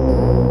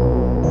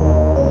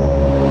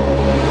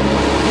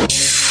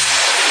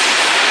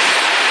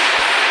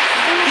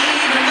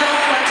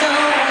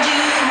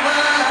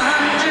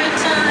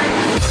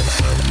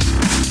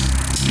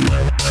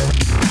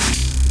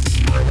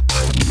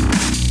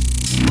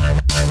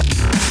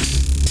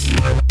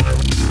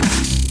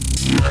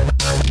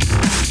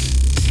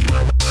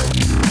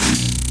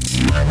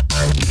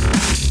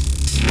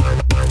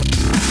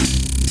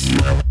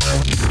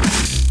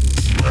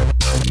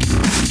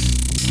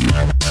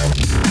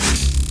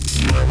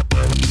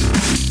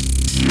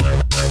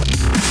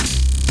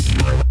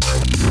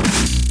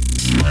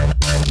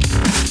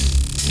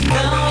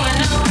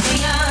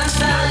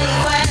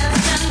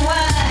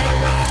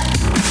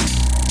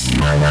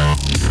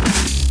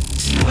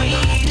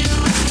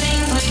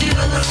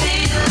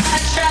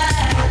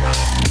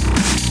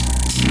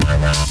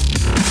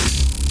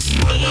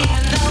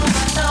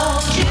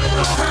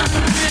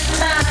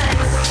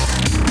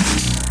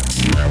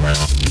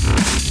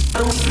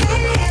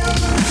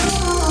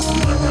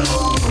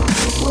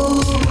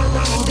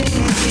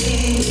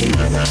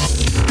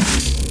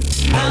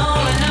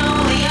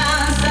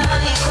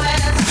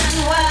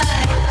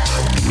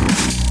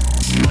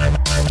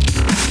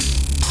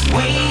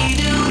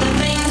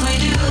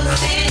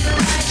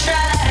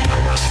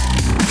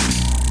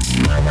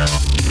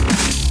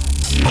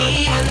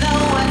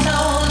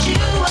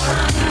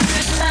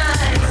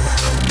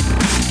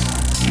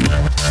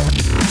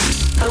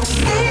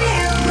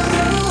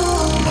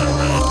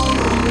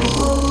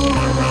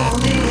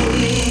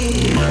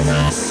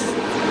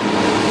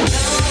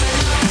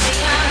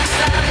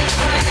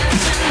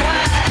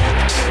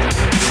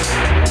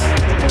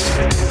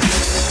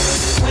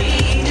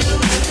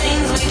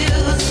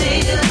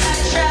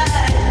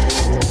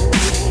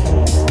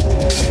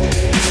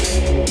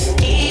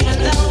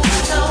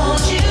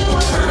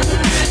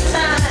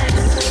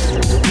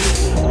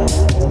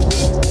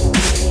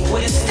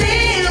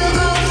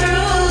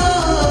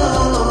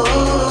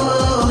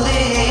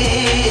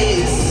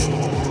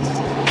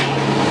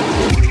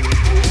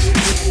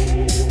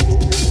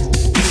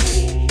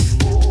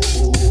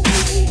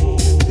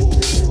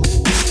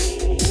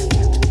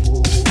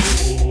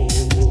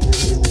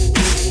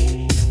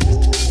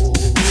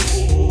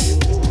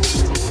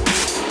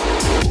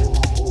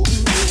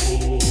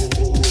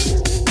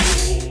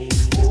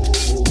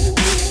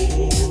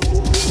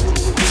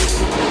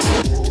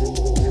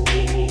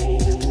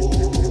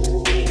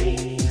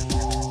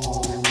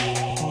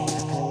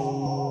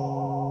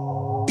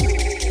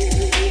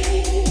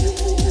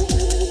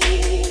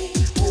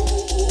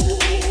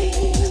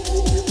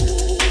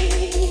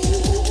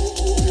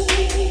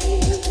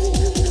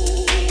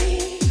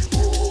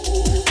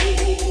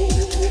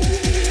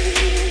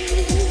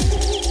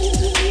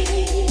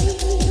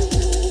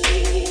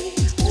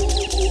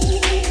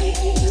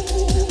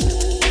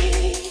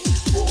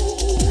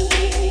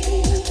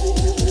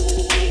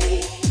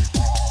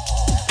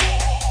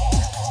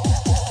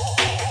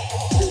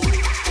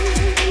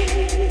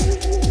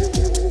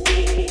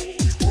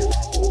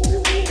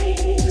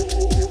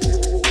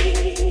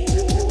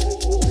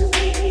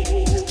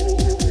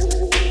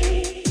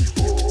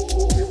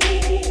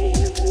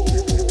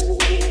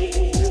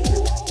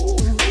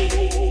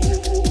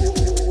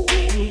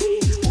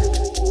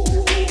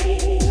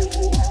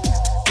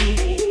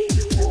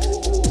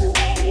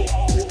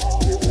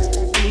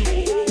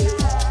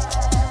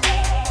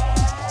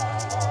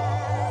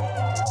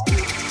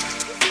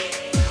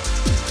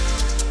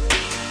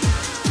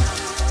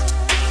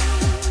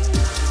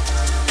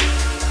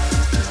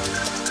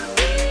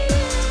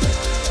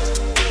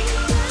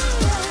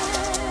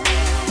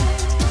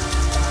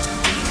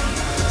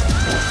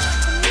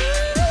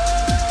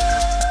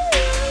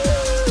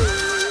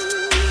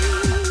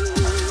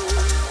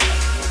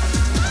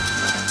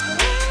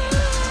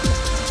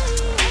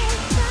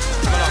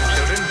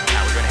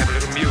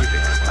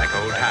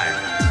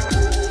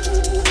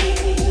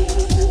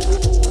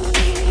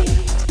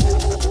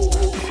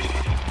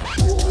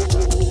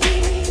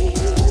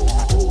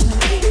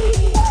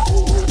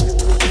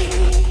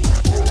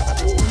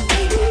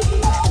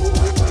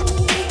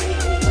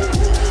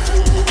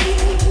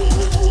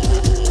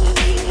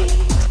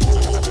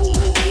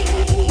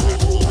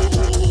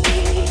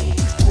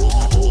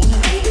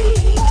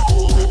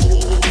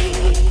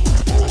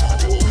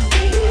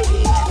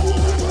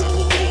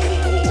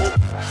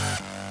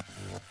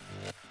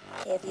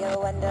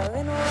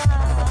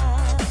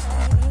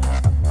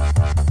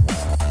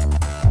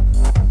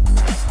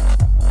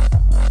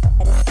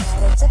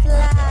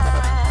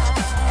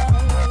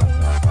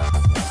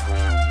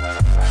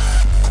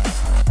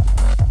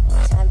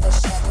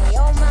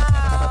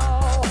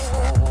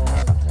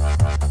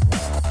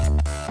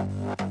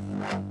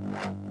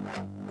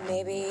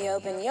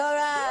 open your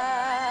eyes.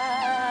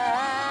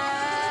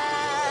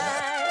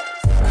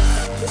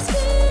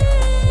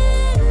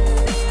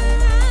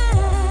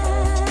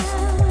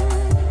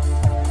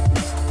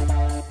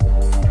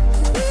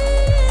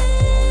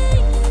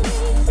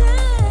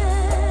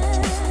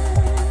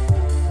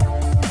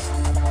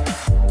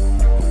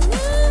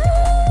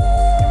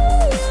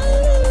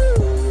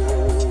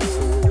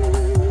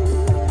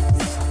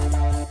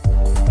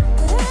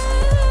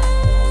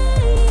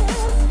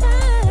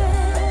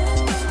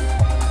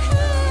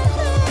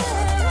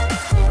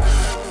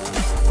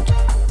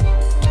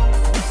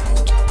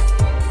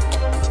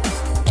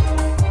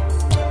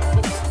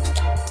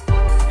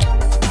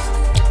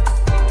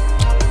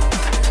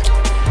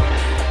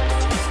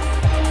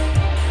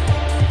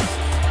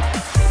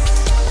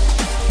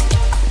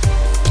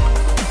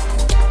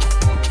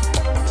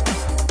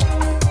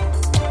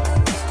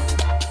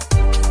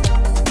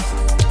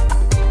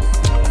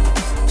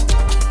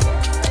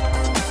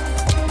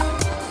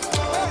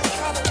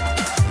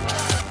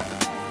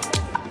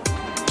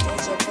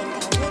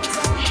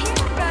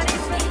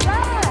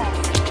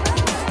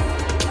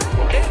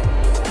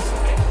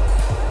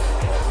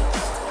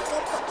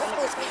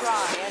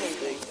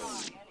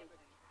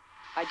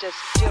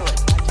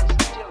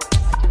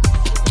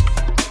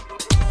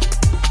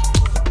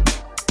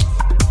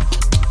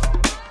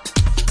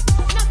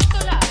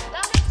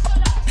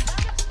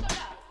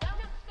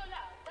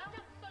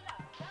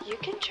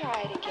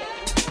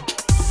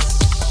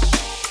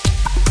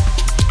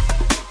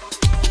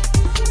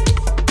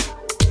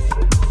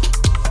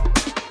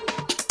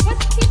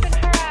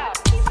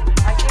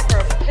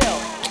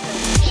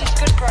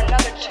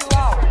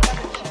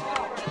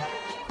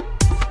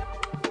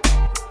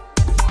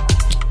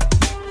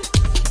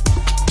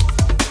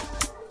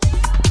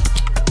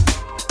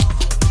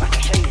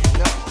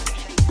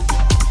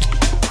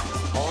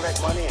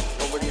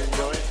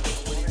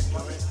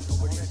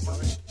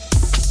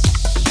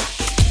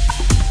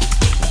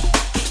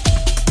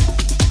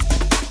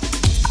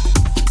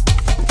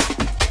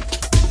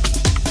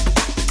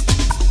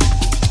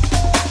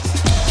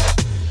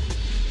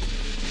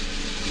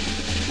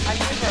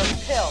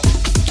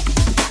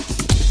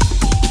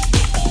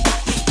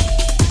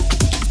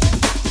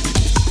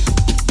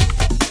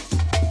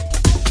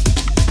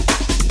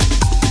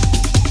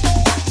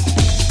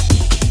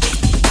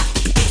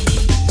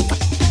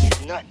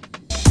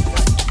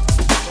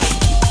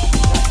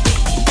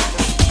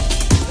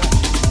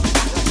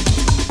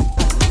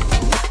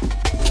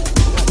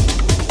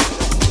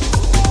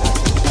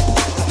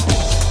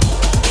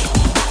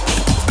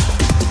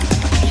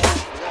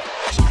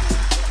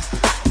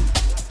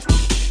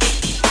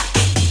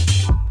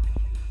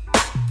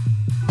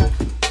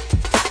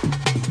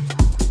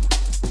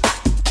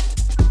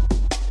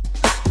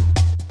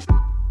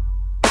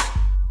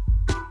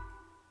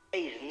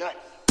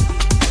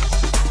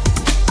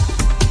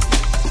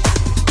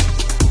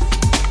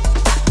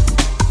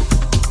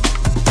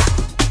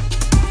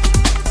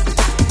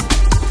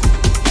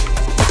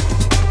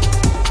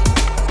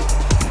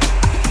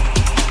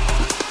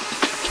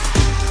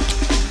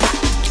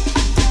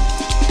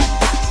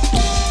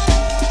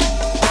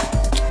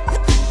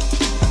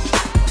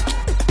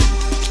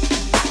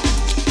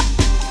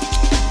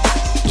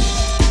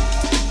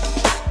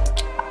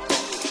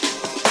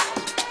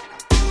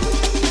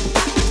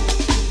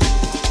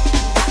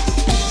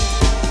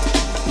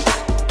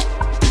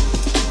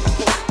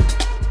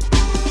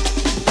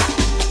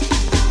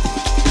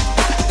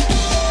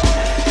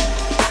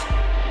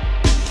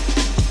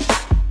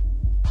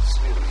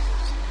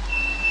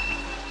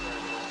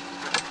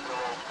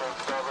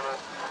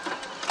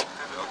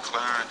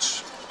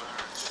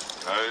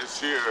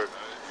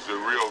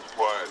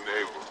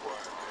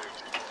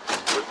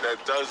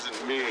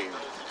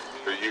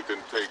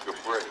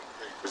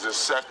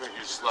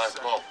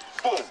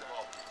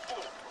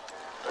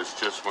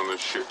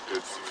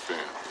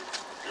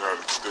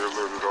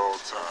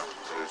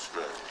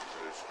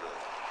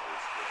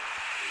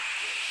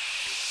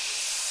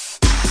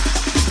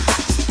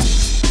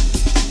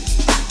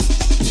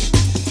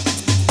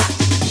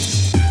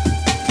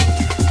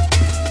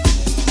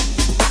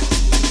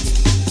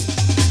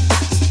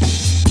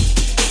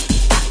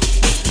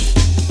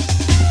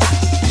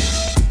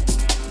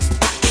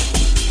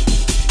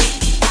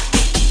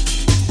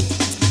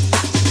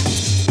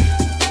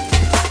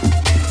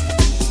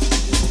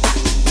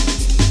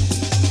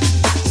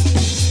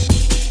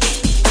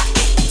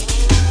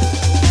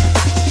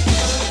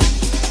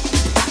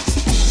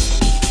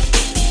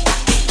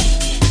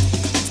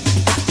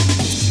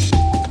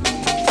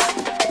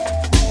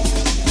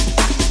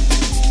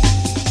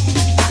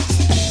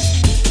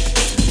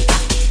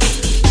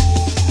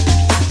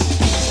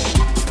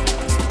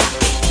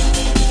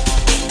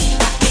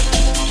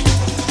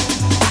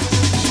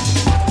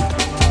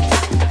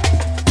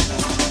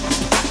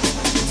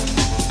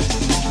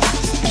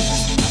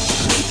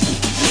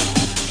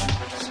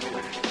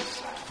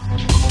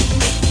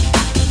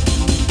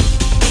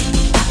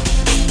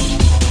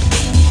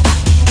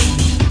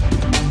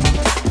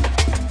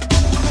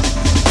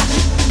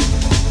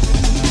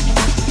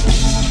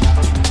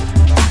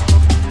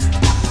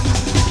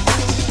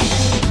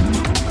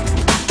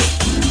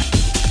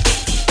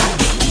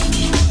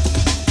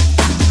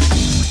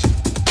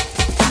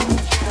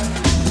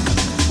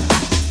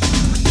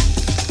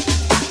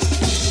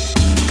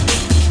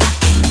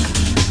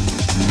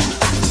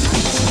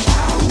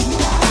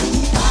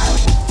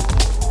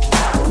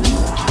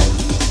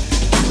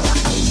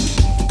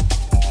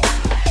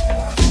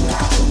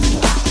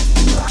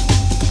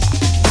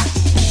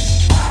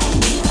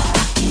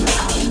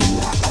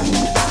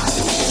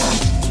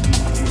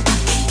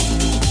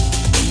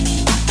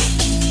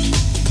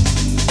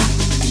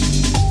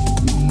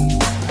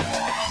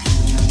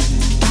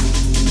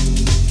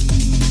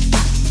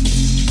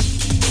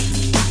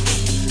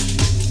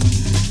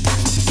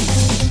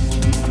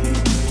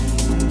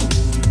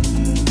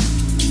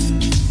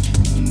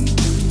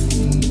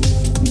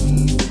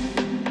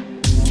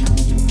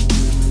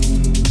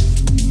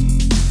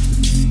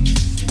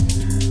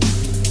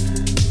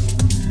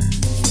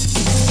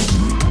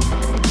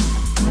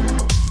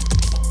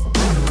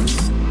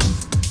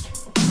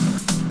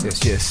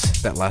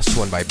 Yes, that last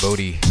one by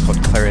Bodhi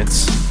called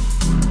Clarence.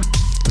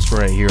 This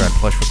one right here on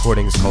Plush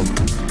Recordings called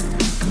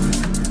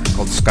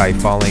Sky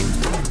Falling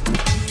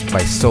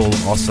by Soul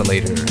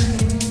Oscillator.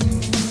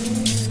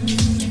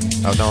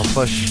 Out now on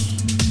Plush.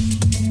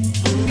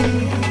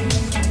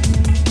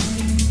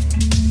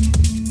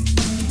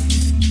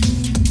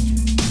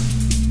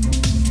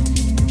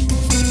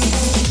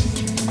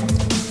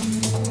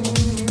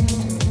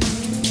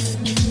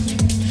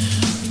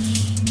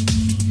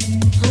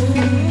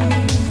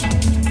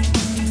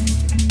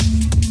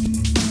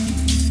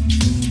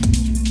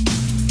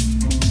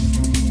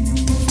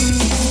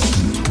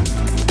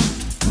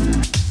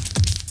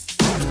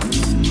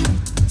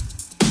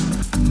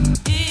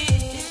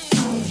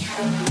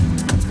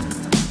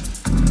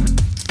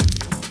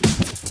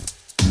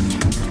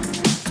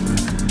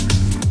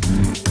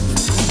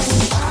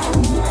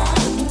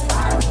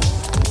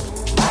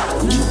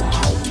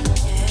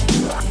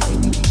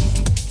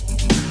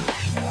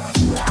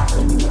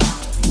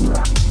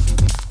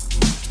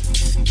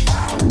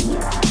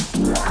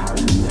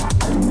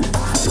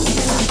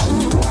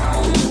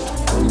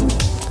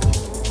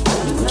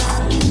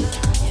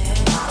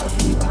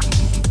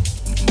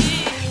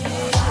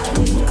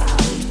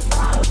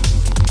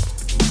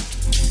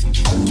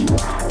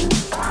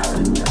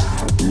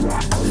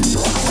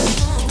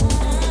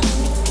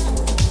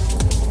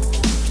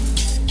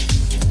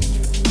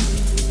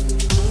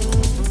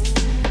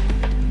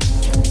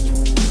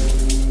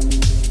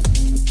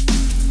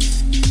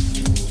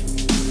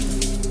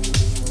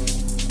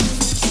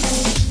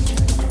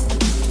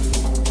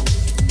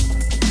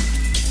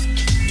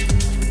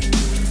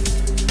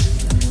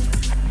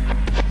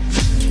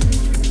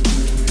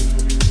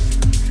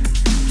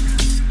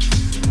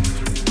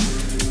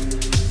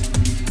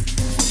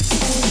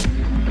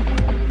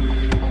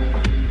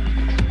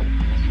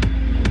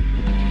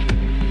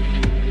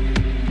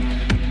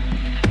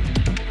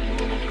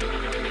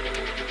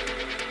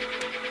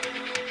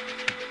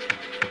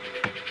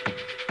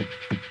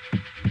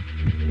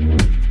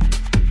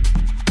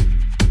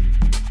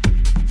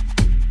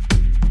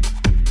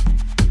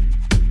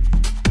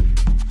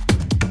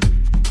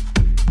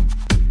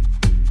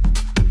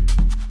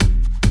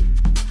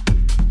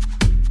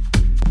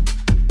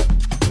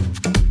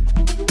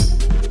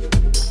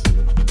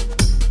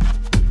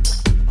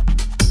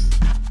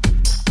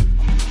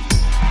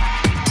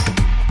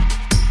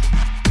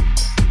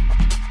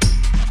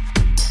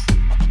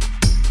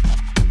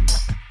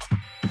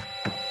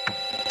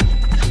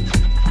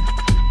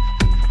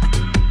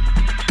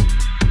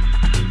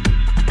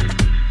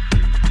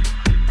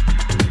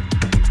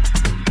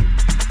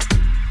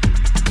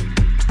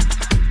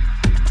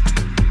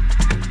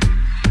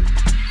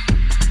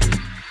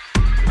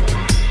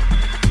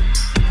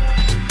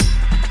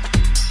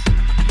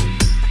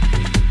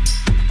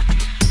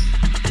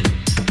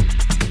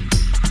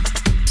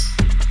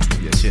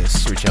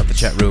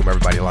 Chat room,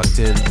 everybody locked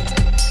in.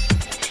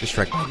 This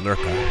track by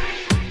Lurka.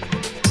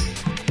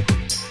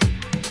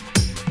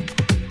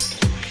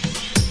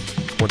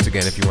 Once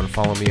again, if you want to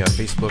follow me on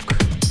Facebook,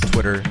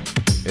 Twitter,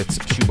 it's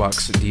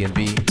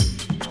ShoeboxDNB.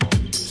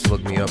 Just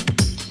look me up.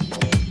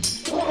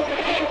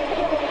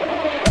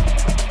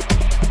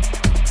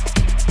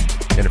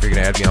 And if you're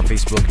going to add me on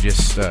Facebook,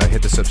 just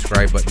hit the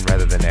subscribe button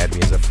rather than add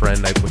me as a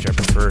friend, which I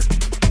prefer.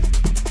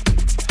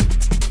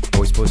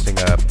 Always posting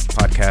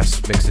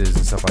podcast mixes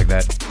and stuff like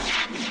that.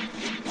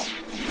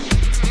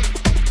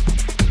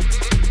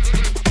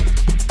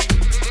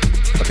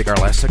 I think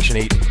our last Section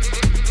 8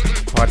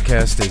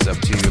 podcast is up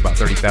to about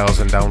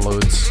 30,000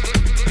 downloads.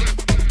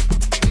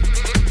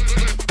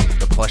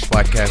 The Plush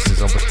Blackcast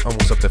is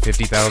almost up to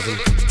 50,000.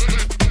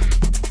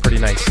 Pretty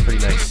nice, pretty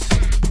nice.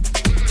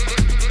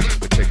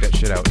 Go check that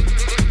shit out.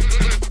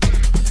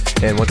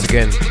 And once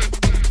again,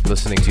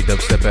 listening to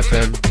Dubstep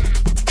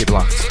FM, keep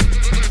locked.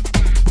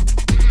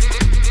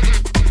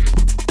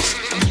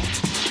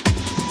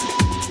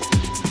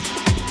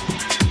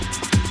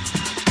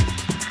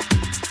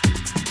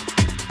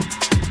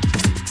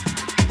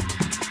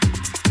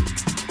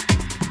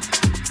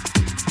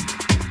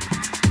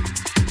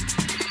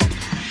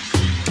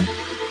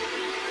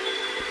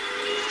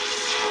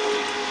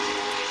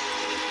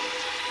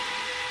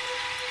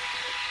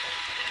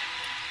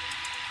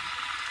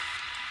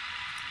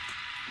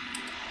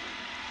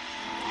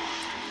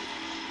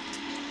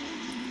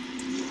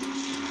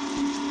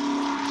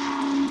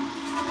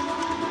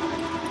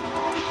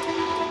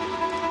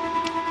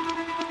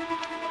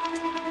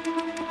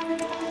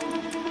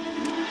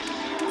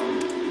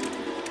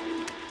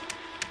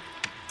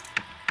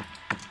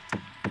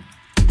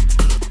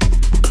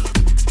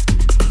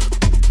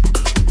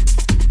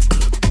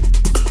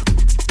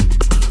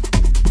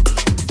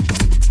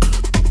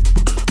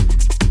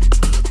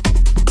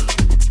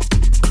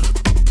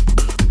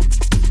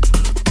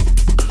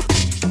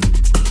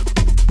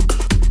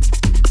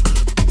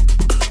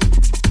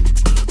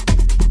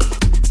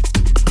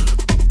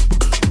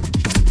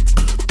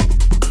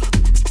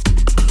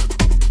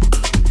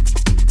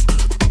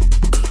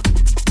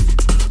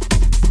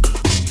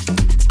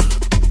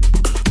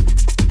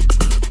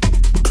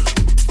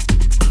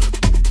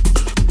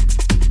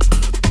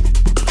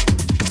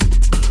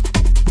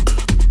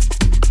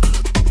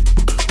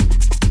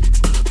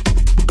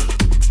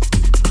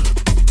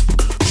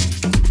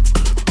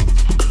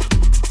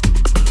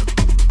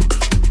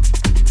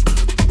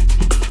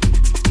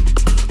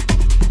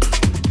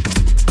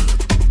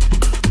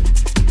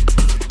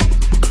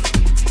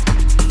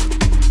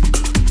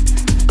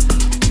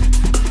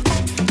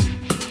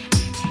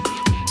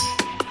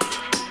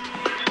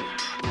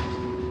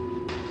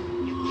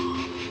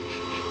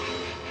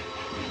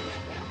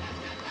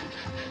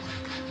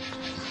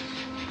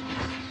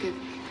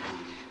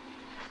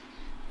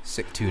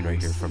 Sick tune right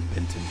here from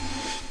Benton.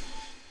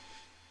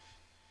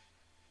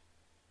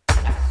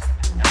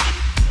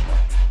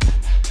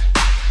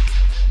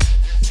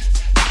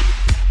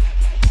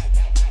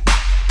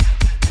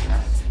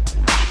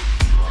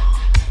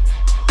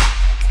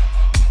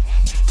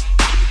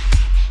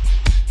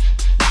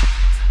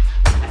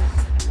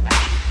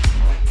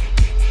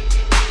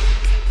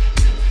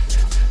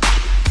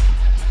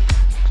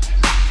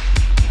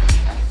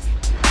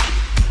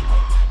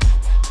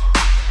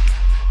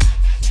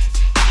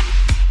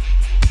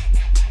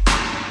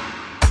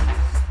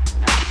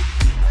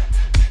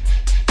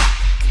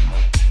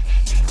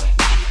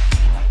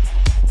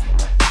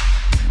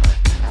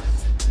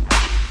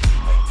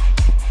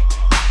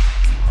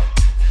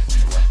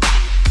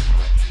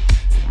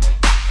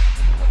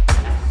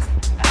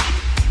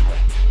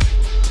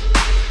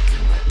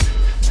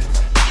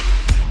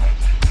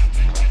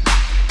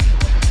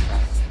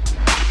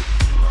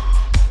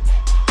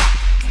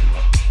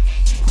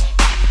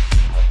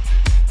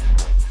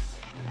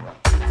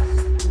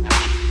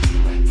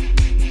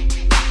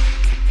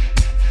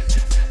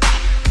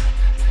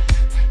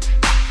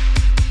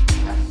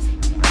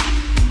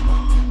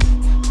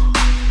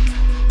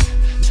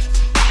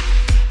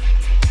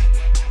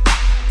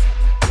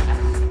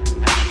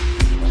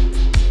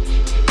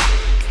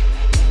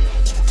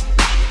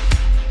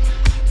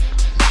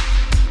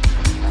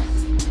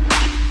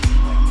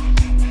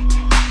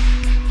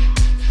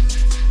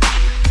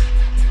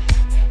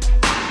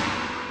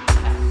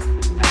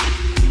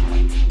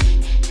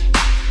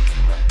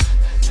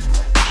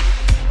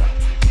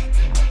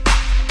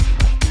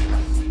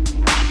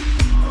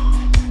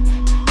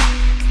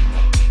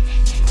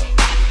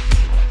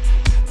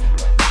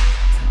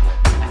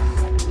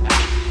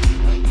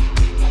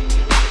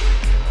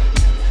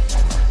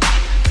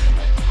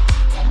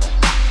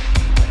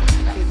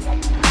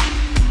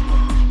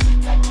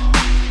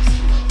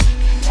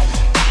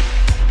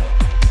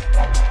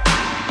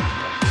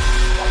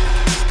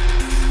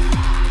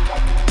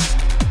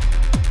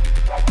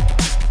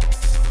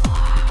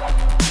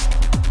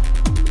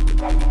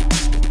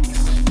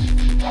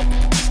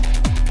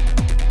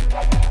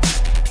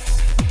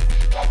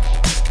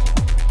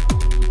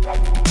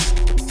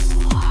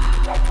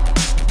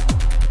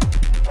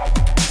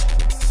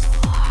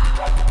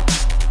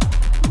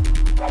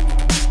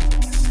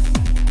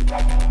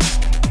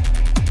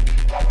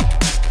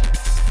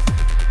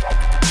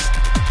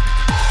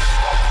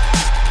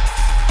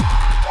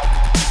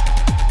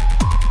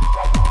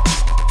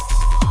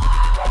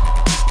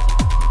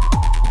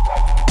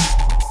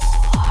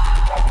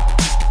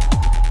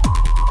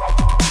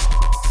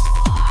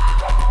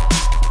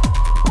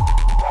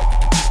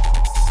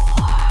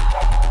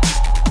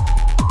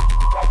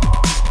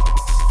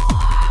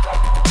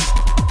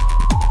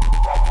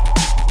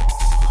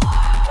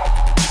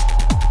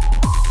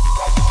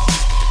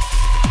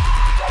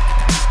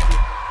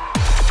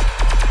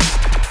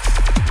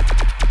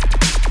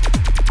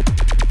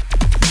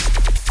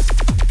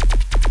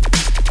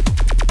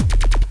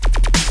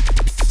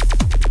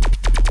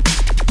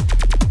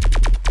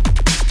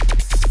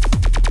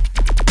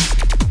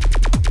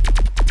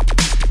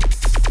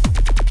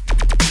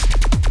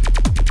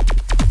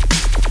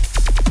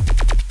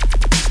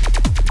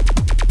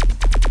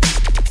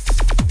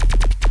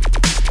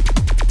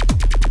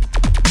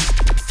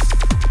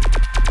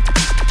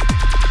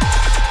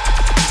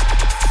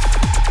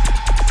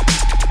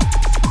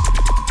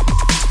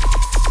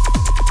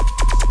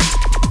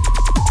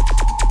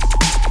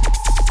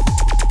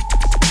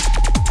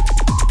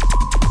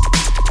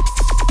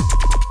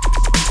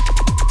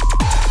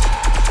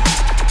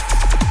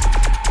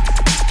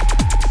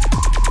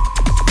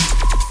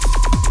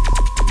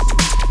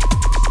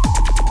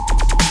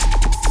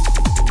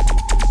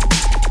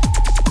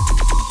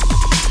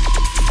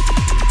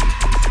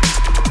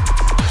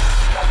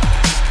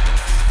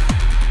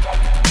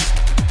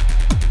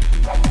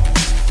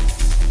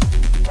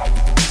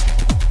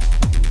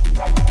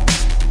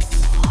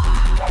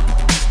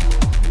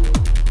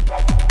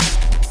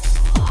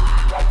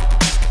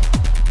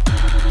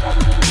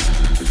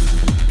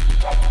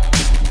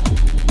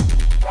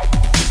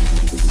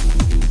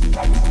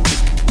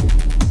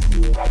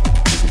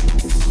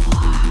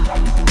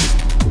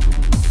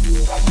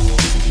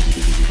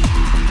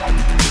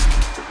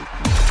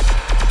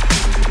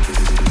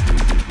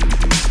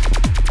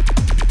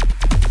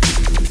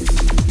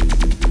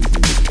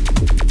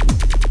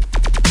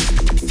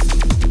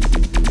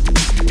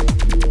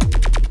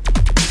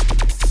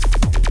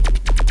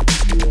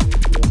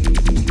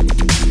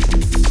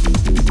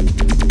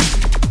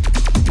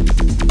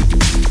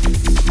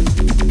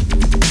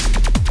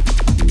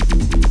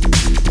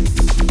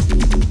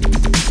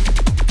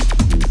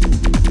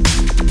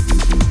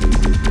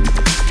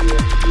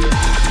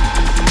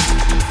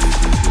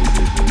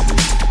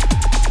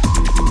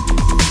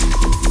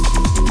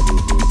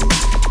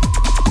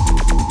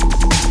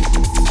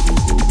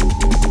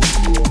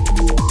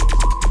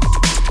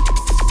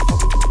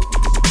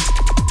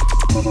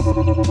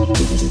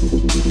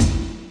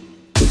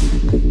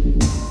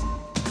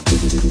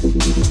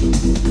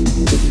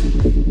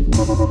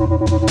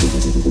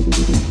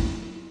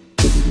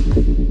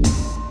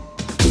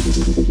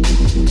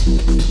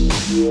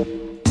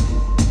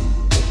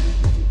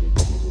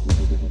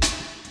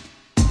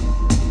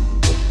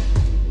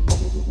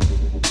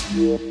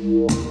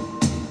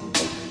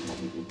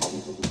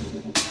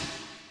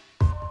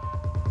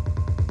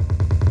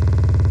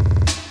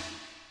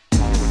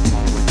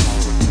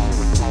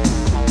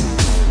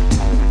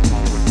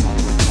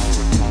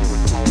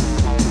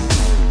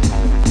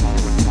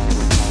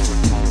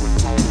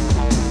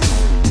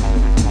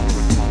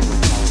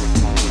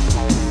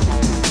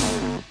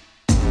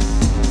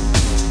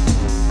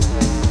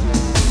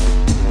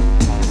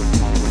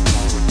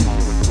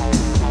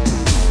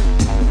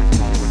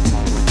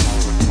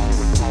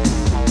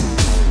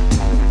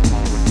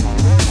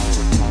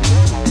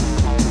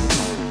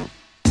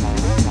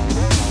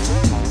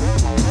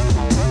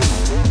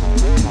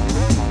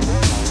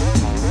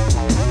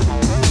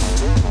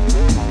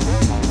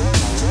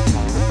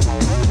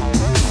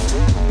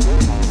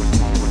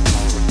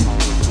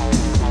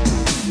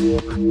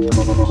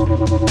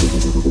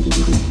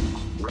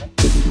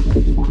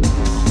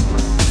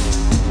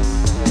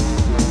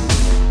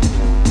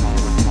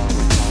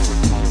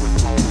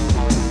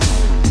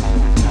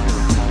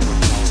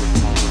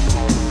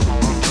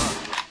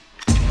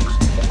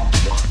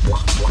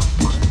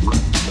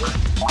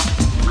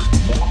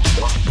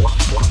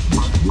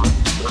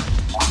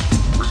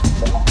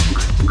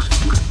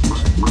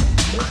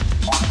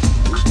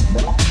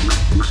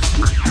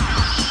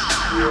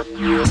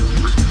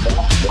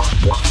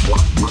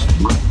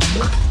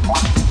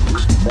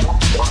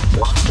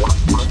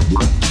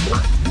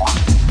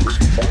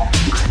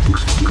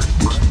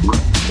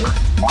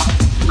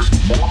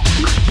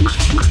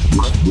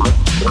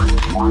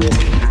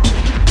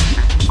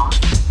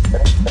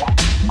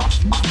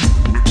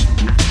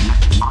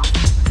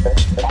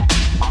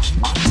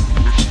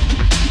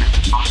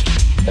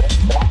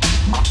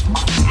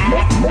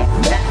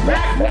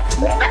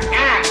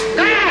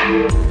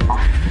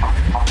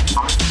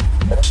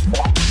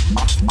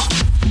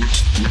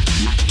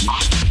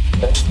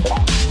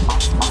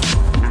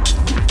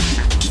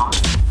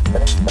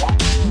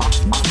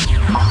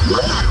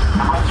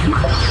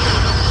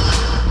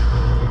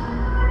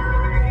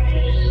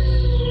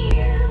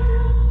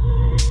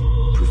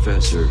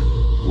 Professor,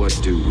 what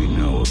do we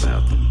know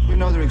about them? We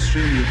know they're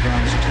extremely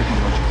advanced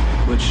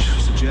technologically, which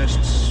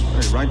suggests,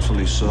 very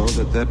rightfully so,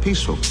 that they're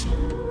peaceful.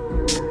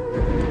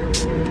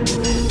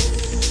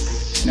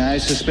 I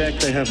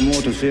suspect they have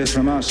more to fear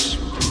from us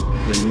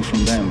than we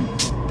from them.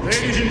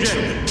 Ladies and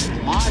gentlemen,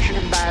 the Martian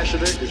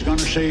ambassador is going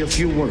to say a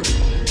few words.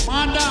 Come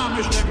on down,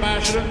 Mr.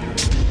 Ambassador.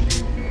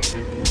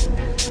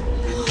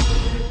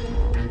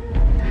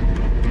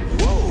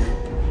 Whoa.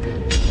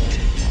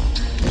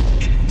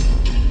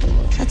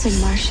 That's a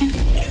Martian?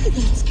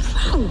 That's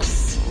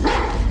gross.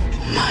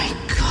 My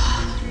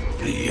God.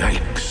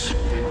 Yikes.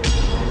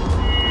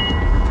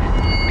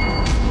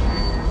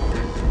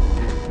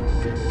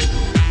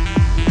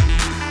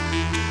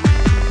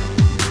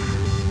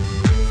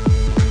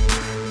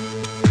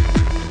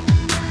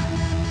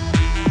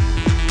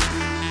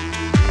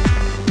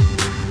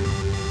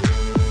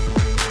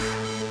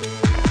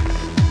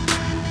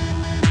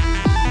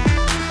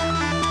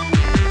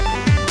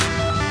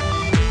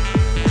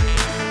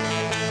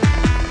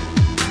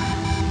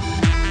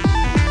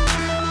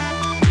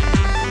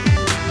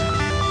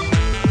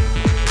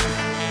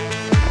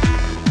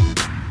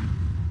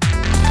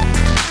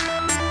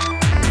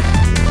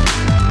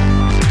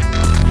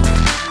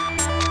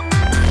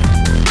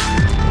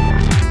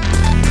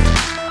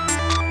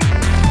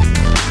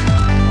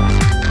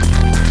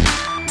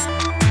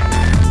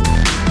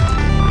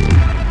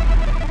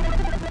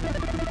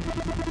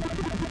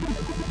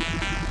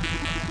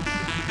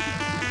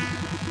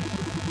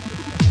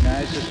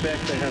 I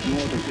suspect they have more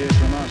to fear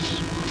from us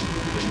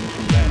than we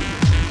from them.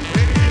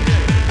 Ladies and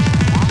gentlemen,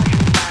 the Martian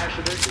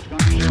ambassador is going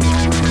to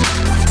say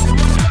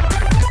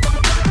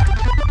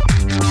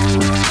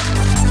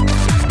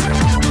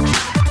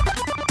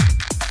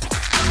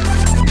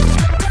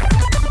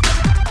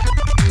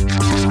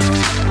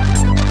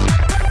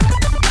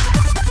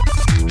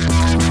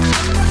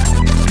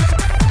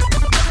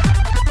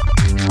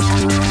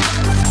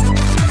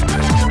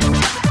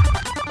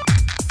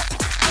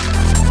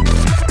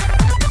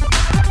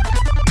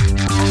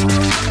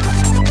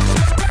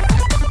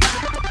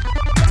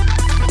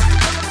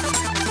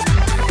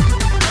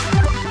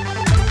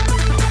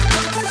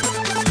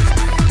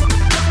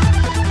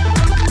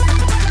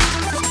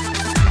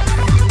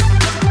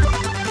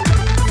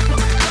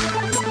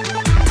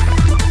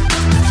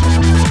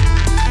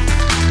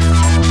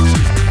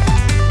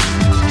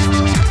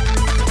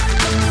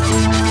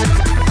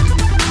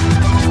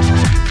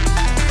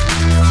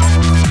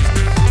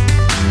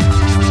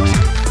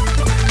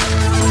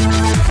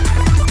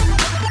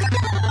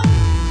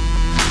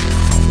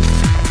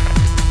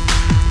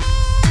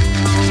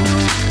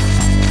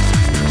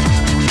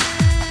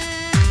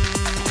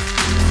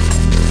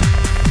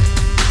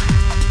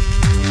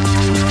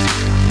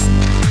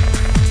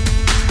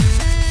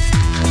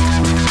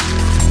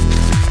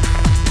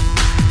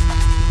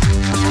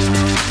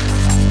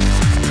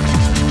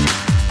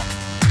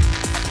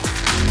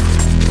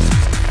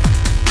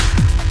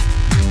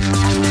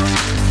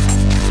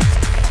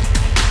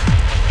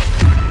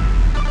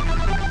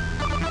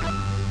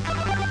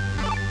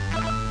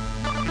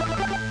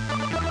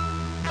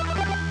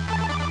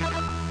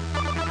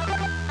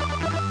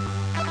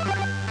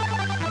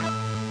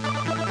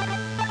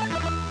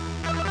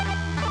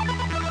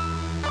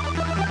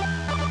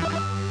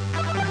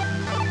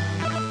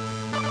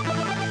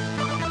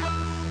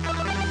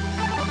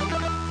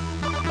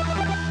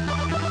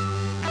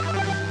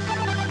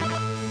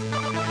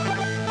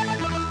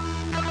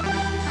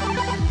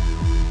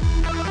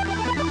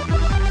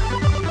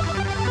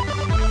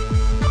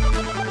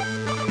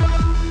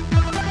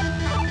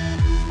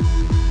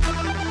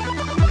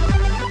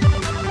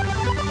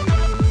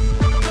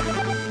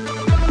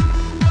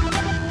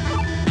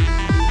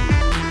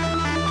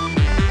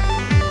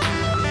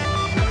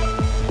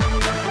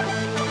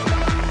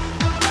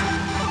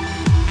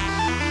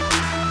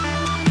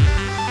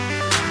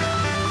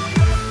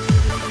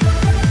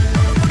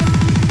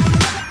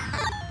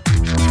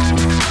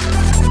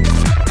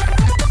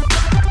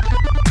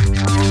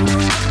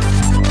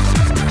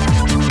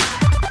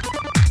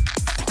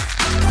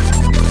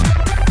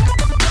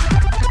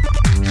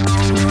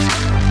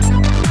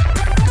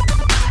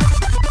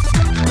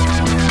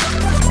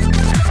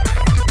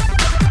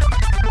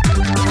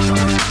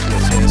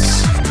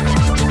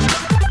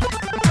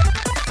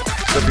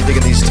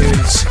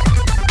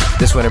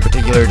This one in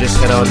particular, just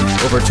head on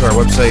over to our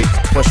website,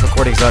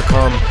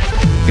 plushrecordings.com.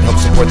 You can help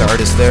support the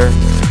artist there.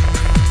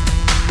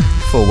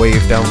 Full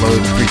wave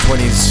download,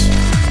 320s.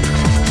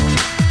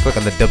 Click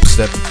on the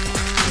dubstep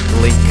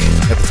link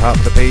at the top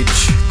of the page.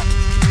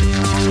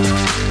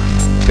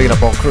 Picking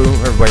up all crew,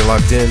 everybody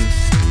locked in.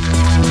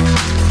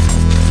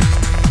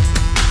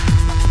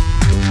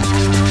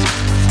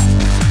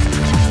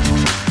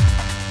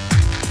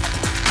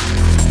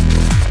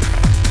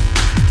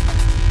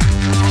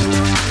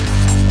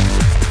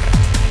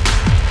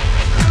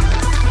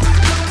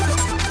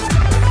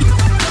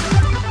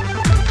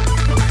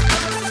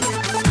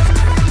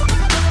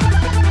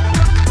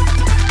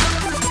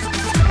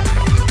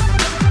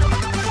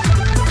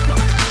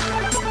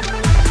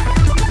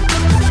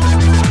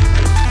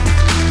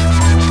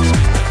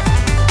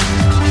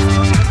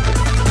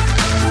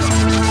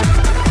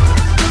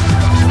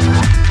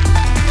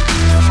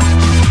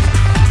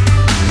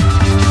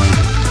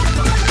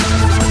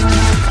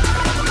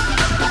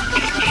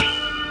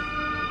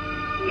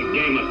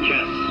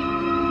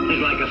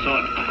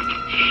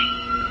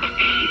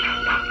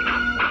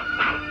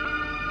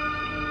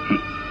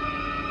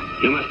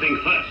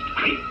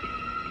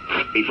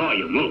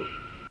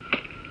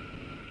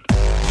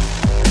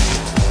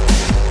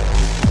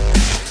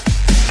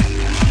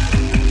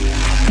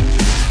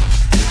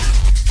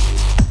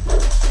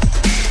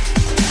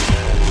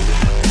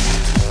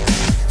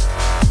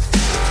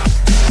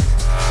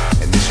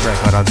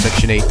 On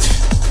Section 8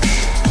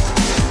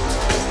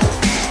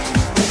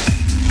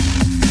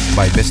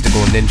 by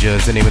Mystical Ninja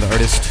is the name of the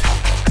artist.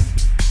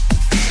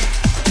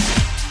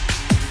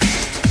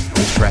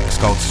 This track is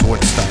called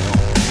Sword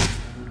Style.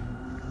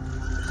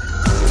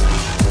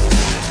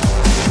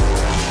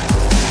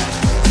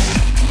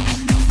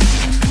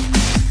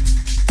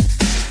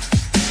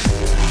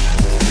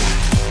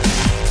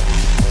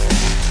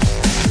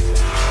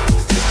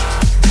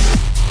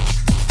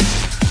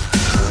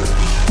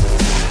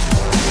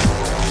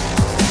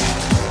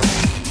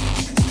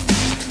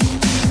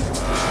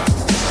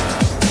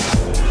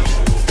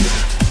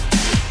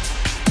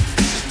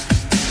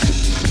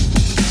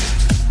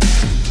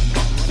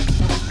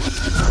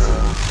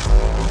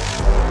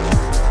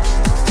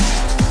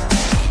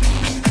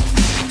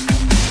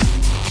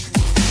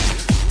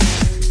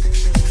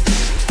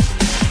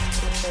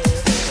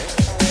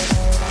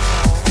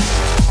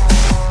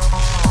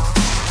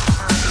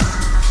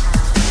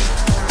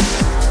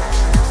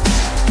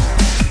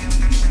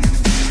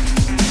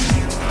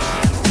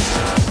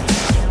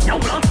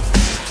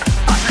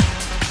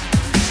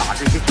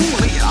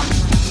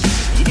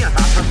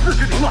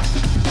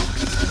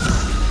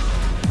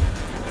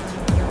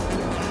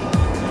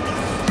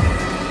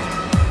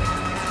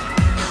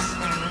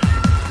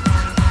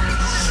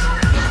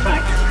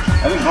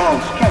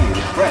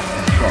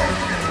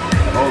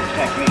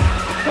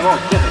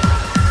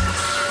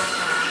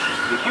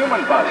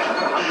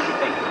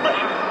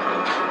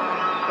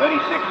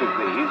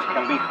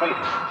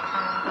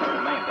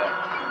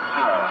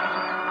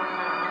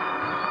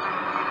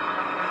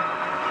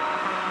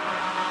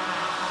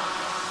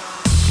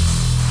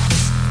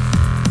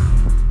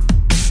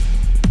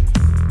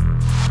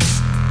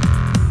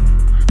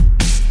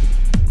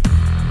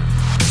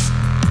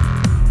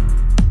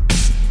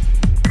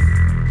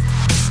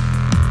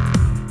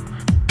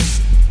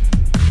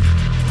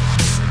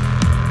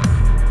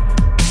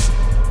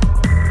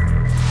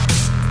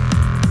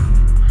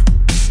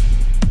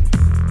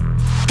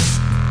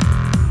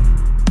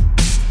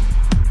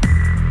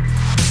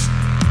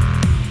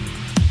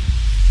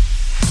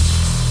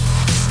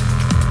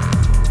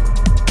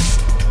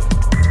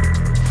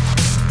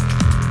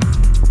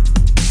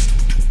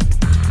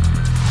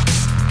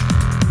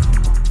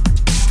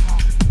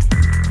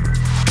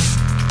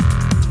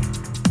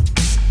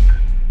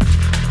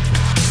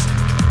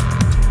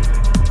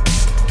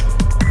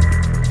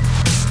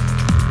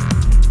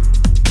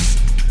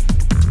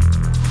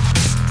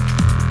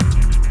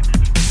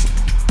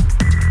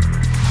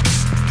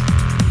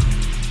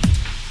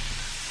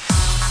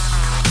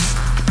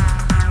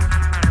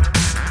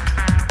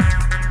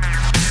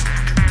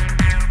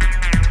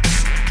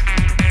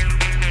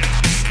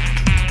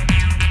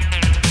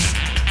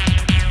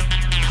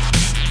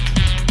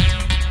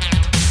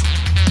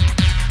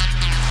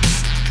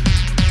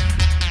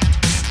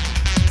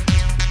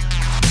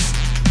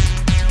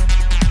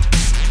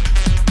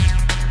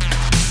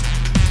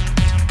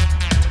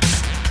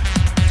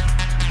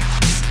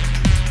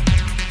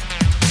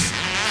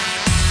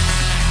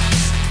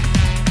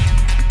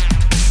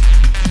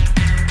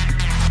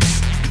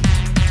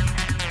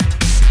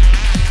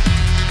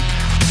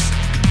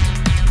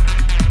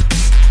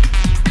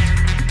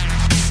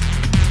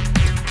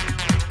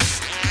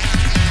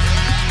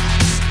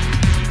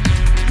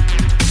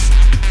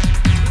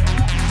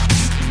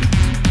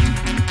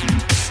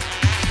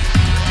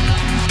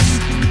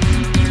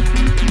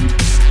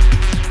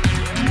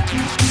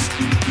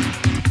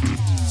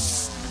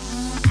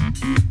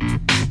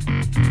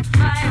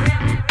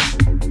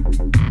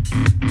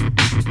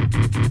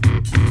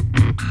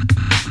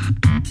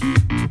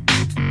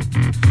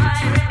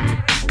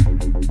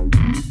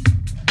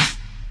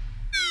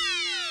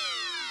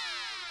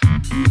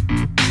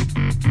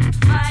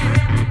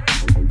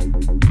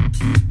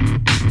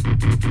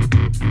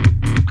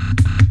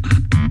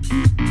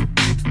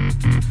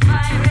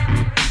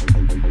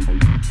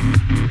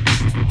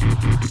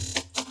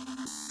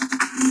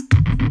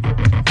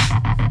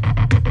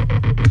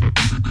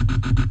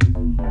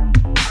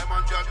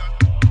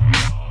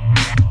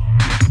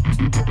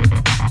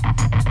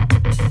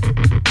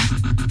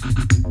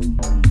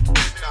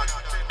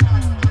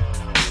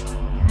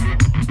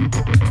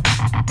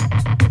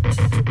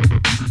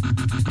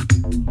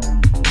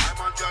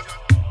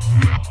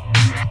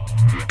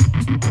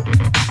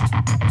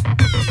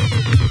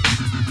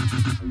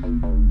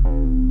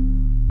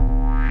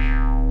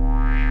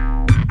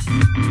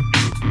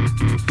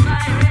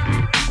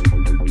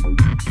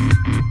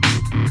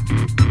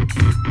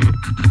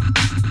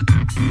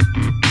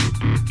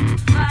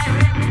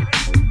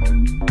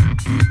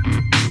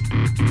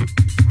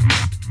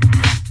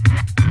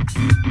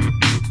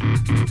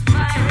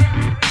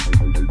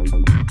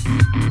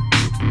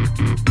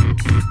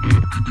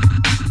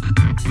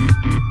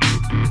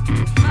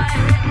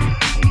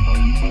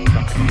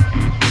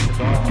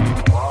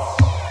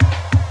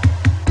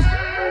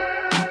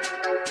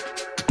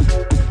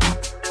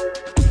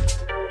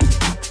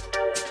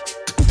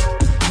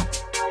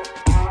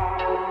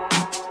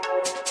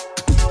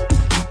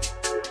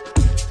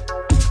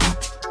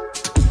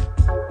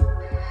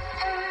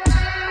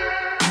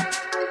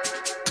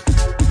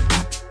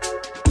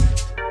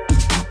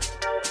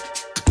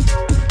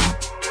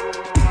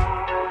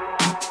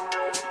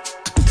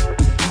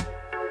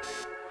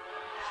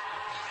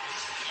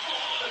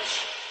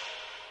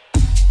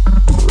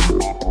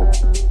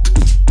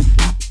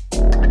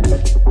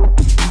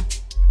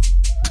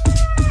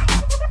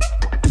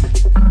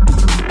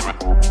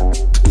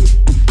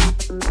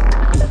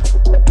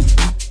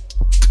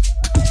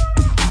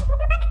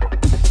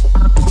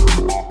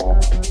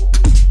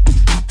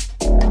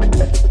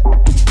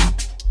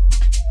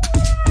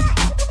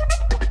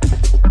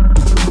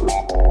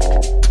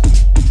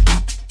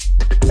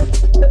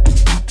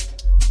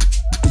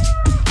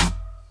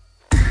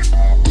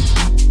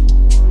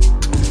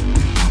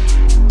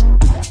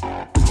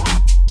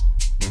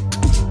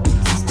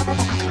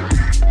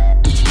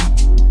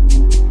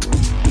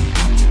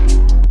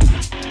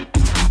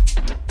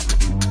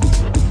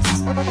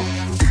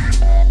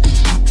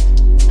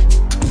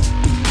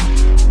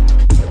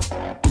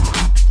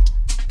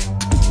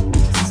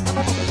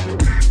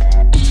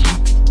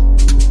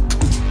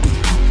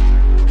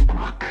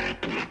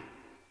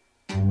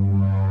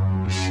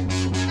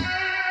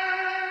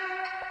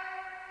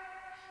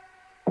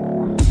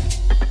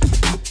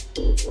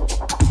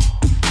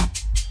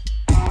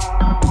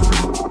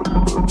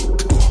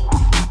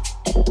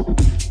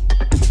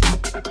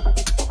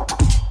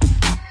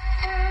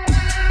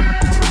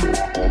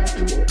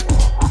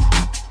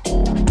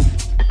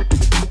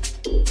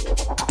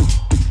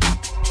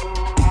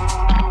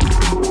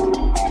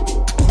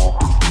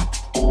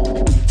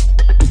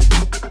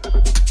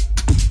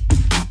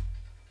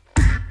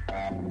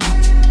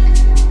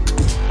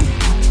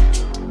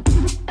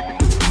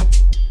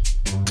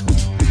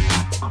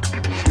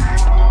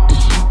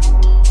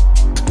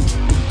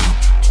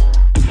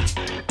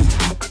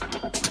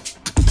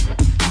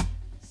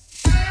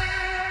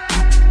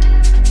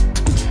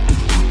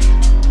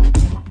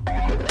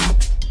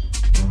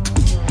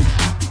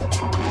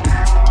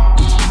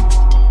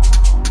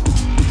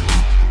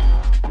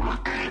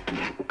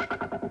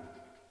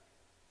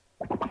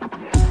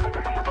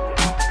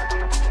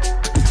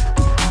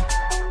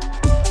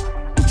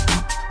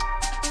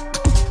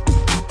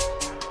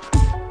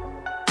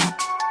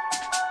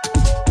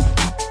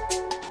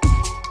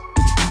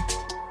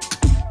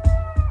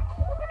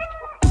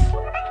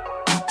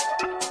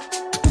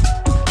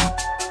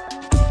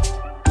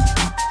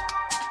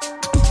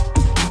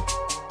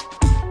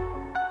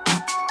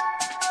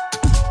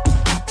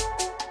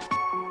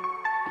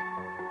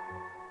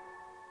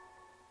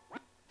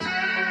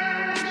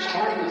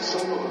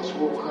 Some of us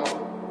woke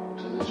up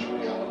to this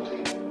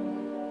reality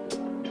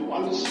to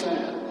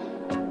understand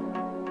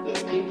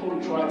that people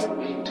who try to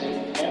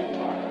maintain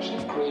empires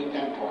and create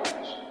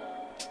empires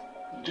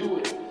do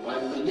it by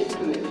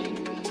manipulating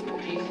the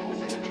people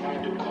they're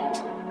trying to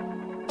conquer.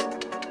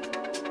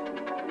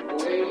 The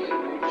way in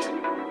which you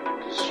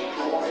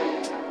destroy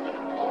an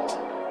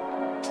order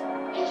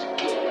is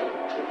getting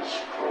to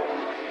destroy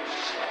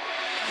yourself.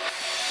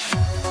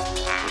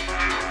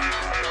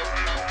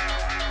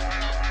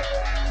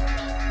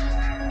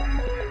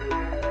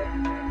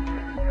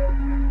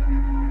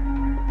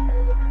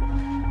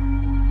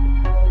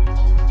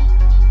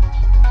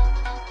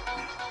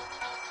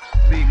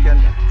 We can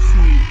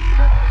see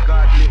that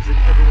God lives in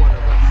every one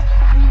of us,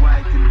 in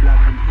white, in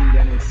black, in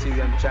Indian, in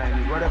Syrian,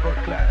 Chinese, whatever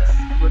class,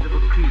 whatever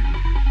creed.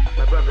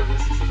 My brothers and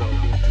sisters out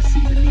there, to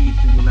see the need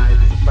to unite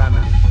as a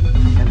family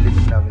and live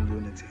in love and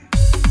unity.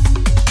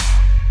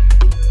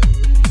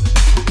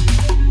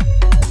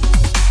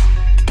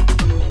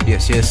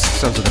 Yes,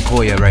 Sons of the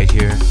Koya right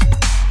here.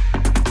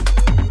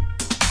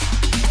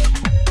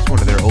 It's one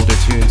of their older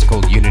tunes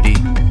called Unity.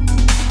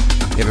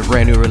 They have a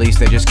brand new release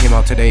that just came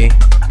out today. You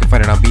can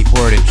find it on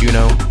Beatport and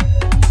Juno.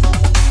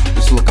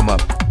 Just look them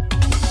up.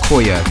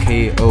 Koya,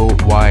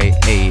 Koya.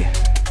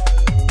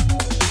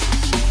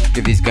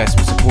 Give these guys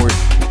some support.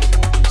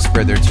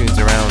 Spread their tunes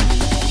around.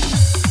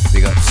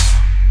 Big ups.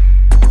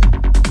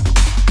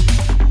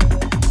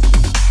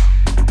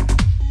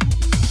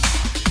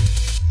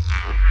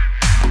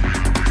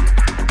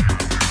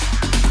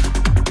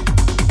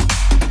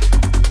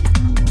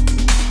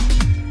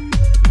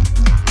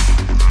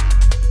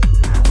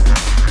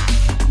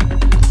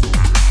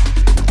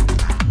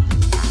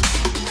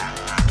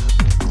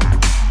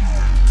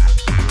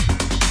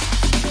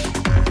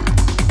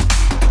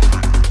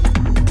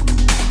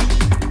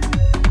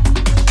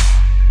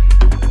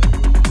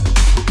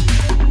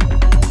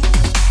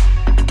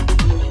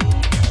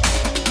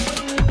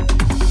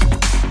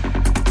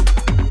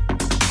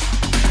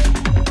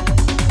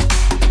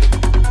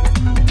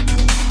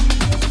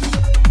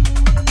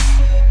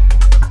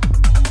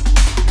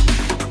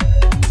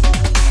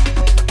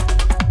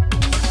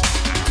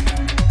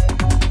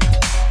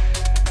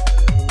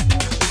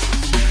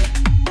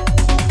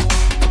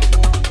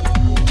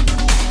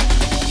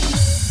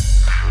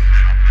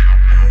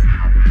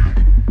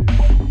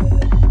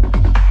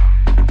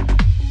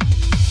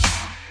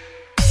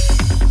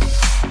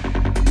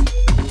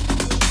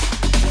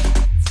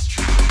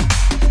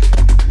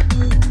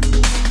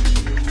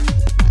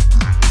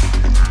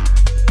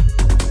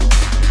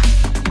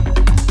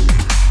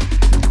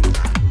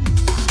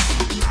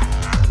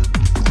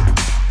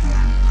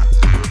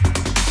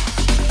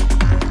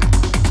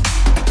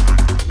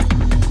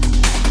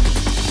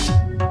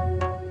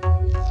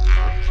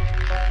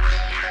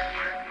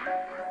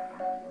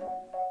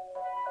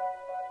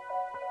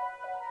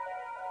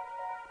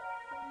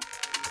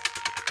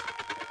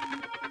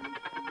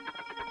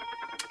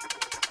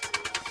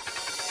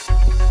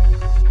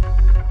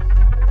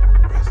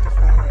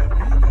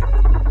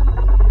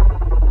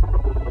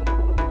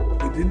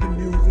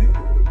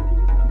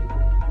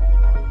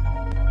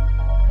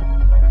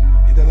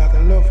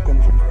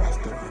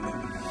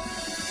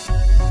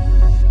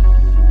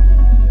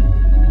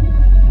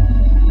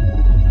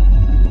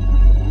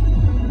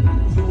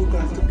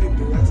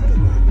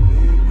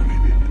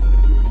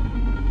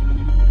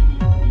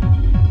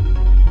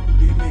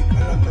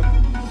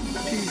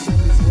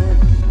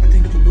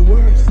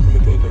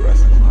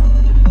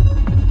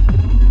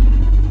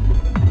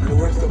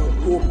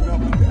 Open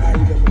up the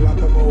eyes of a lot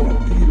of our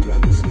people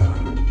on this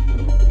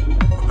land.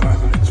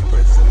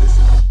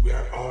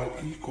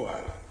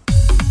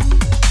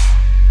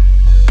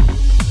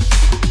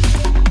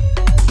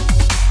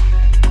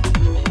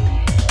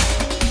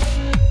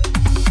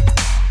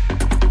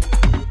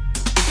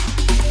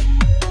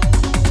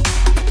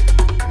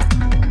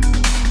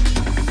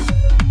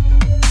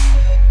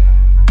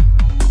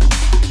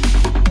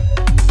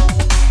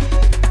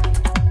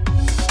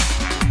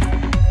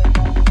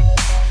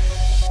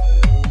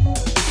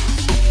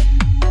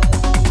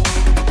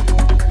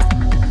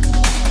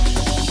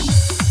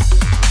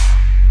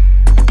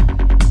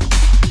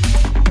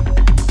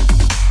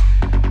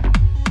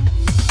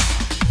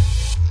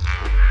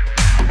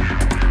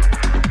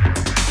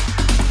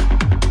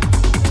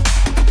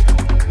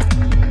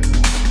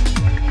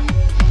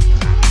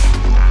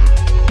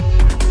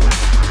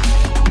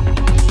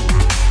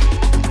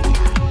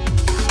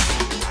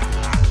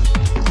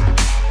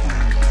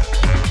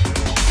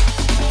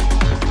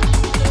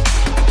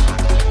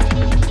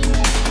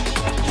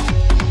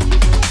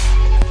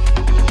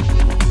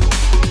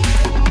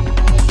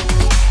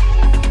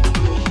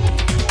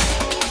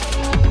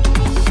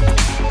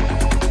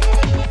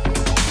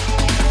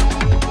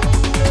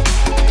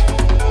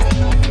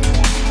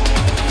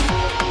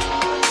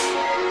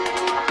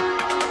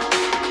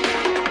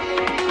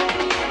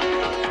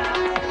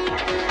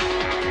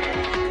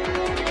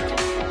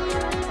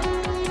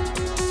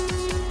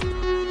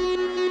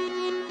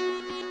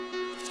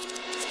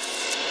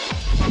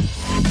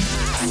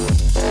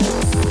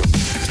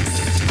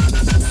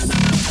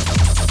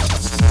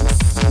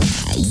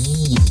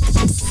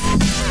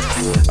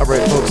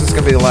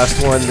 gonna be the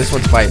last one. This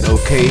one's by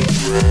OK.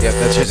 Yep,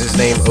 that's just his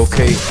name,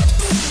 OK.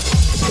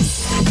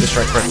 This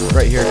track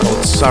right here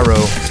called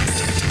Sorrow.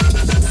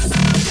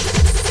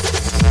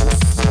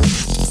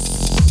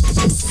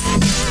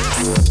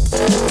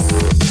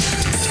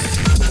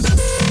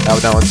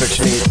 Out now on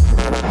Section 8.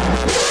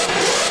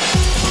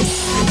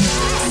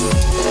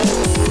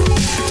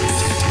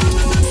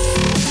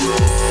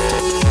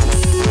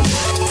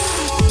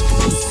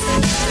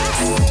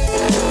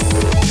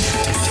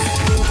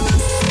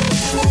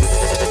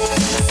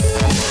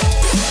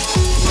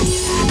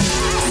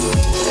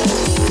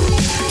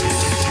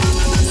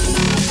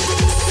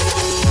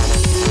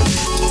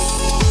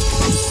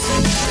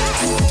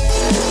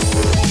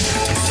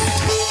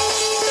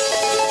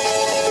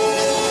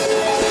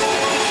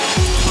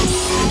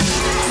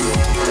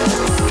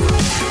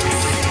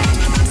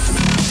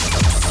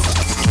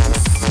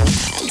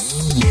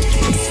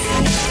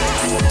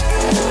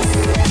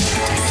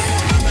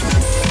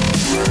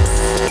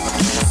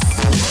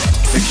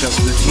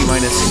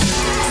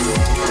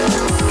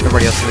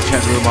 Everybody else in the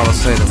chat room, all the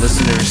silent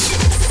listeners.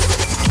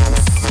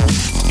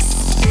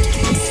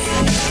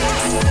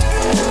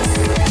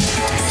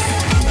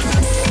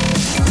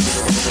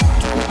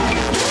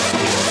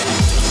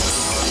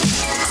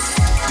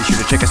 Be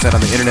sure to check us out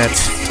on the internet,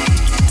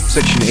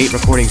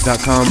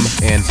 section8recordings.com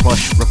and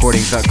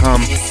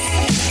plushrecordings.com.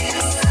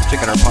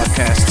 Check out our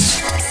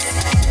podcasts.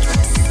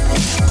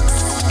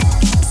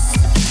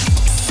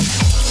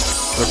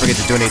 Don't forget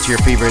to donate to your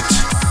favorite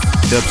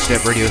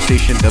dubstep radio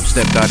station,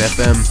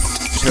 dubstep.fm.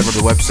 Just go to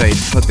the website,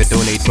 click the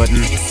donate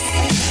button.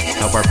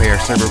 Help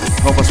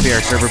us pay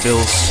our server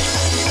bills.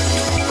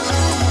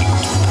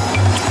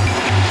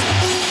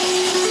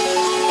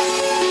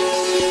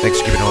 Thanks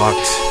for keeping it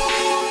locked.